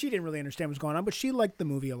Wars, and she didn't really understand what was going on, but she liked the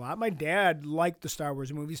movie a lot. My dad liked the Star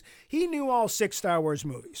Wars movies. He knew all 6 Star Wars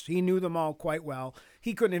movies. He knew them all quite well.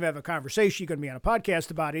 He couldn't even have a conversation. He couldn't be on a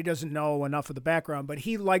podcast about it. He doesn't know enough of the background, but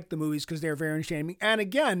he liked the movies because they were very entertaining. And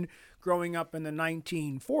again, growing up in the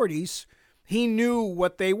 1940s, he knew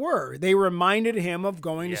what they were. They reminded him of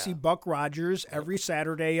going to see Buck Rogers every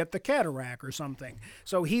Saturday at the Cataract or something.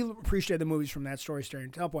 So he appreciated the movies from that storytelling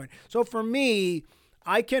point. So for me,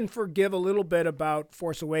 I can forgive a little bit about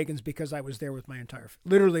Force Awakens because I was there with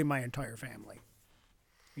literally my entire family.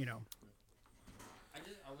 I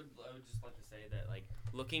would just like to say that, like,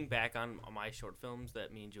 looking back on my short films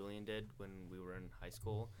that me and Julian did when we were in high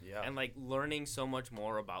school, and like learning so much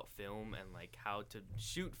more about film and like how to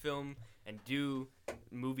shoot film and do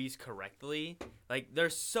movies correctly, like they're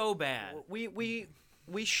so bad.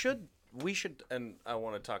 We should, and I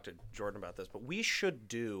want to talk to Jordan about this, but we should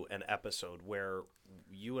do an episode where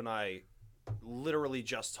you and I literally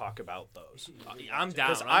just talk about those. I'm down.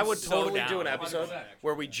 Because I would so totally down. do an episode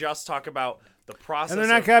where we just talk about the process. And they're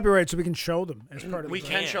not copyrighted, so we can show them as part of the We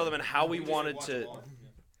can show them and how we wanted to.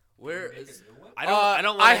 Where is? I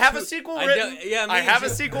don't. I have a sequel written. I have a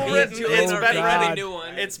sequel written. It's been ready. New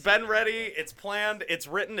one. It's been ready. It's planned. It's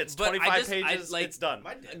written. It's But 25 pages. like, it's done.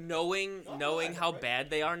 Knowing how bad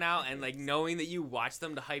they are now, and like knowing that you watch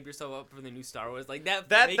them to hype yourself up for the new Star Wars, like that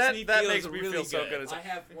makes me feel really so good. I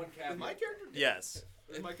have one caveat. My character. Yes.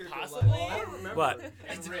 Is my character Possibly. alive? But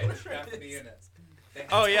And Rich have to be in it.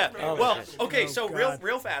 Oh yeah. Oh, Well, gosh. okay. Oh, So God.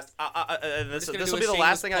 real fast. This gonna will do be a the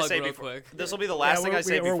last shameless thing I plug say real before. quick. This will be the last thing I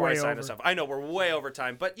say we're before I way sign over. us off. I know we're way over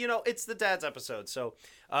time, but it's the dad's episode, so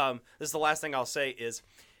this is the last thing I'll say is,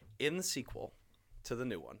 in the sequel to the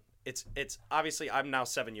new one. It's obviously I'm now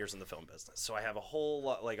 7 years in the film business, so I have a whole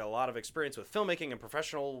lot, a lot of experience with filmmaking and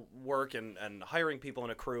professional work and hiring people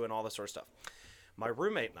and a crew and all this sort of stuff. My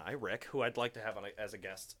roommate and I, Rick, who I'd like to have as a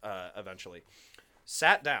guest eventually,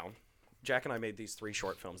 sat down. Jack and I made these 3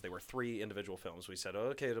 short films. They were 3 individual films. We said,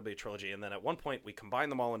 okay, it'll be a trilogy, and then at one point we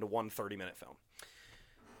combined them all into one 30-minute film.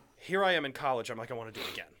 Here I am in college. I'm like, I want to do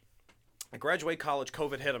it again. I graduate college.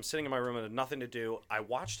 COVID hit. I'm sitting in my room and had nothing to do. I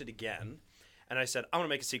watched it again. And I said, I'm going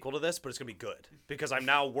to make a sequel to this, but it's going to be good because I'm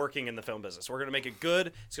now working in the film business. We're going to make it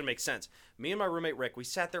good. It's going to make sense. Me and my roommate, Rick, we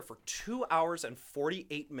sat there for 2 hours and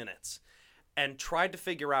 48 minutes and tried to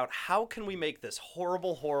figure out how can we make this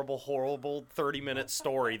horrible 30-minute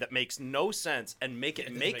story that makes no sense and make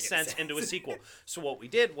it make sense into a sequel. So what we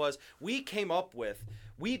did was we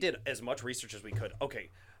did as much research as we could. Okay,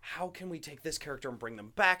 how can we take this character and bring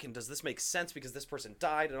them back? And does this make sense because this person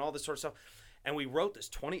died and all this sort of stuff? And we wrote this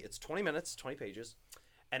 20 minutes, 20 pages,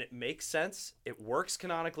 and it makes sense. It works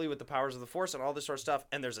canonically with the powers of the Force and all this sort of stuff.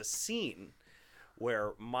 And there's a scene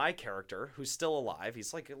where my character, who's still alive,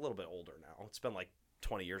 he's like a little bit older now. It's been like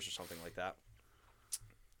 20 years or something like that.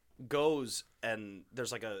 Goes and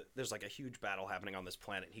there's like a huge battle happening on this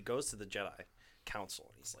planet. He goes to the Jedi Council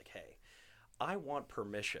and he's like, "Hey, I want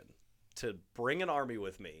permission to bring an army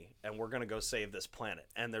with me, and we're gonna go save this planet."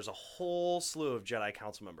 And there's a whole slew of Jedi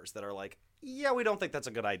Council members that are like, "Yeah, we don't think that's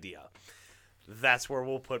a good idea." That's where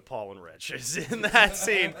we'll put Paul and Rich, is in that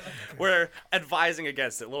scene. We're advising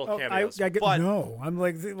against it, little cameos. I get but no. I'm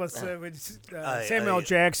like, let's Samuel L.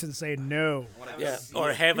 Jackson say no. Yeah,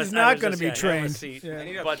 or have He's a, not I was gonna just be gonna have a trained. seat. Yeah. I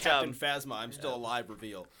need a But, Captain Phasma, I'm still alive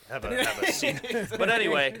reveal. have a scene. But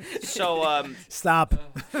anyway, so Stop.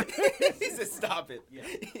 He said, "Stop it." Yeah.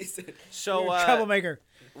 He said, so Troublemaker.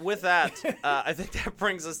 with that, I think that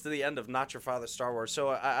brings us to the end of Not Your Father's Star Wars. So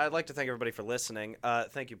I'd like to thank everybody for listening.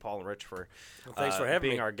 Thank you, Paul and Rich, for thanks for having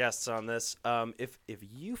being me. our guests on this. If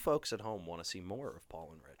you folks at home want to see more of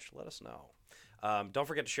Paul and Rich, let us know. Don't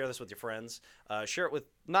forget to share this with your friends. Share it with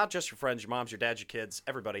not just your friends, your moms, your dads, your kids,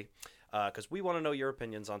 everybody, because we want to know your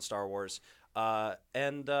opinions on Star Wars.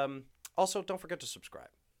 And also, don't forget to subscribe.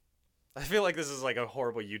 I feel like this is like a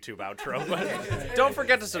horrible YouTube outro, but don't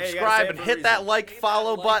forget to Hey, you gotta say subscribe it and for a hit that reason.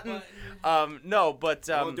 follow button. No, but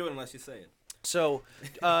I won't do it unless you say it. so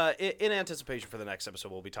in anticipation for the next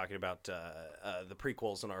episode, we'll be talking about the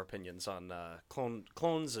prequels and our opinions on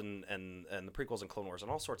clones and the prequels and Clone Wars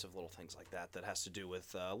and all sorts of little things like that has to do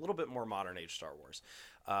with a little bit more modern age Star Wars.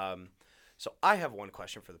 So I have one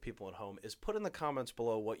question for the people at home: is put in the comments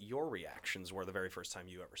below what your reactions were the very first time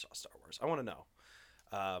you ever saw Star Wars. I want to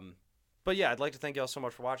know. But yeah, I'd like to thank you all so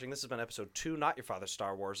much for watching. This has been episode 2, Not Your Father's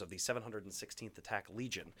Star Wars, of the 716th Attack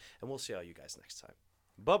Legion, and we'll see all you guys next time.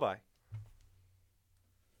 Bye-bye.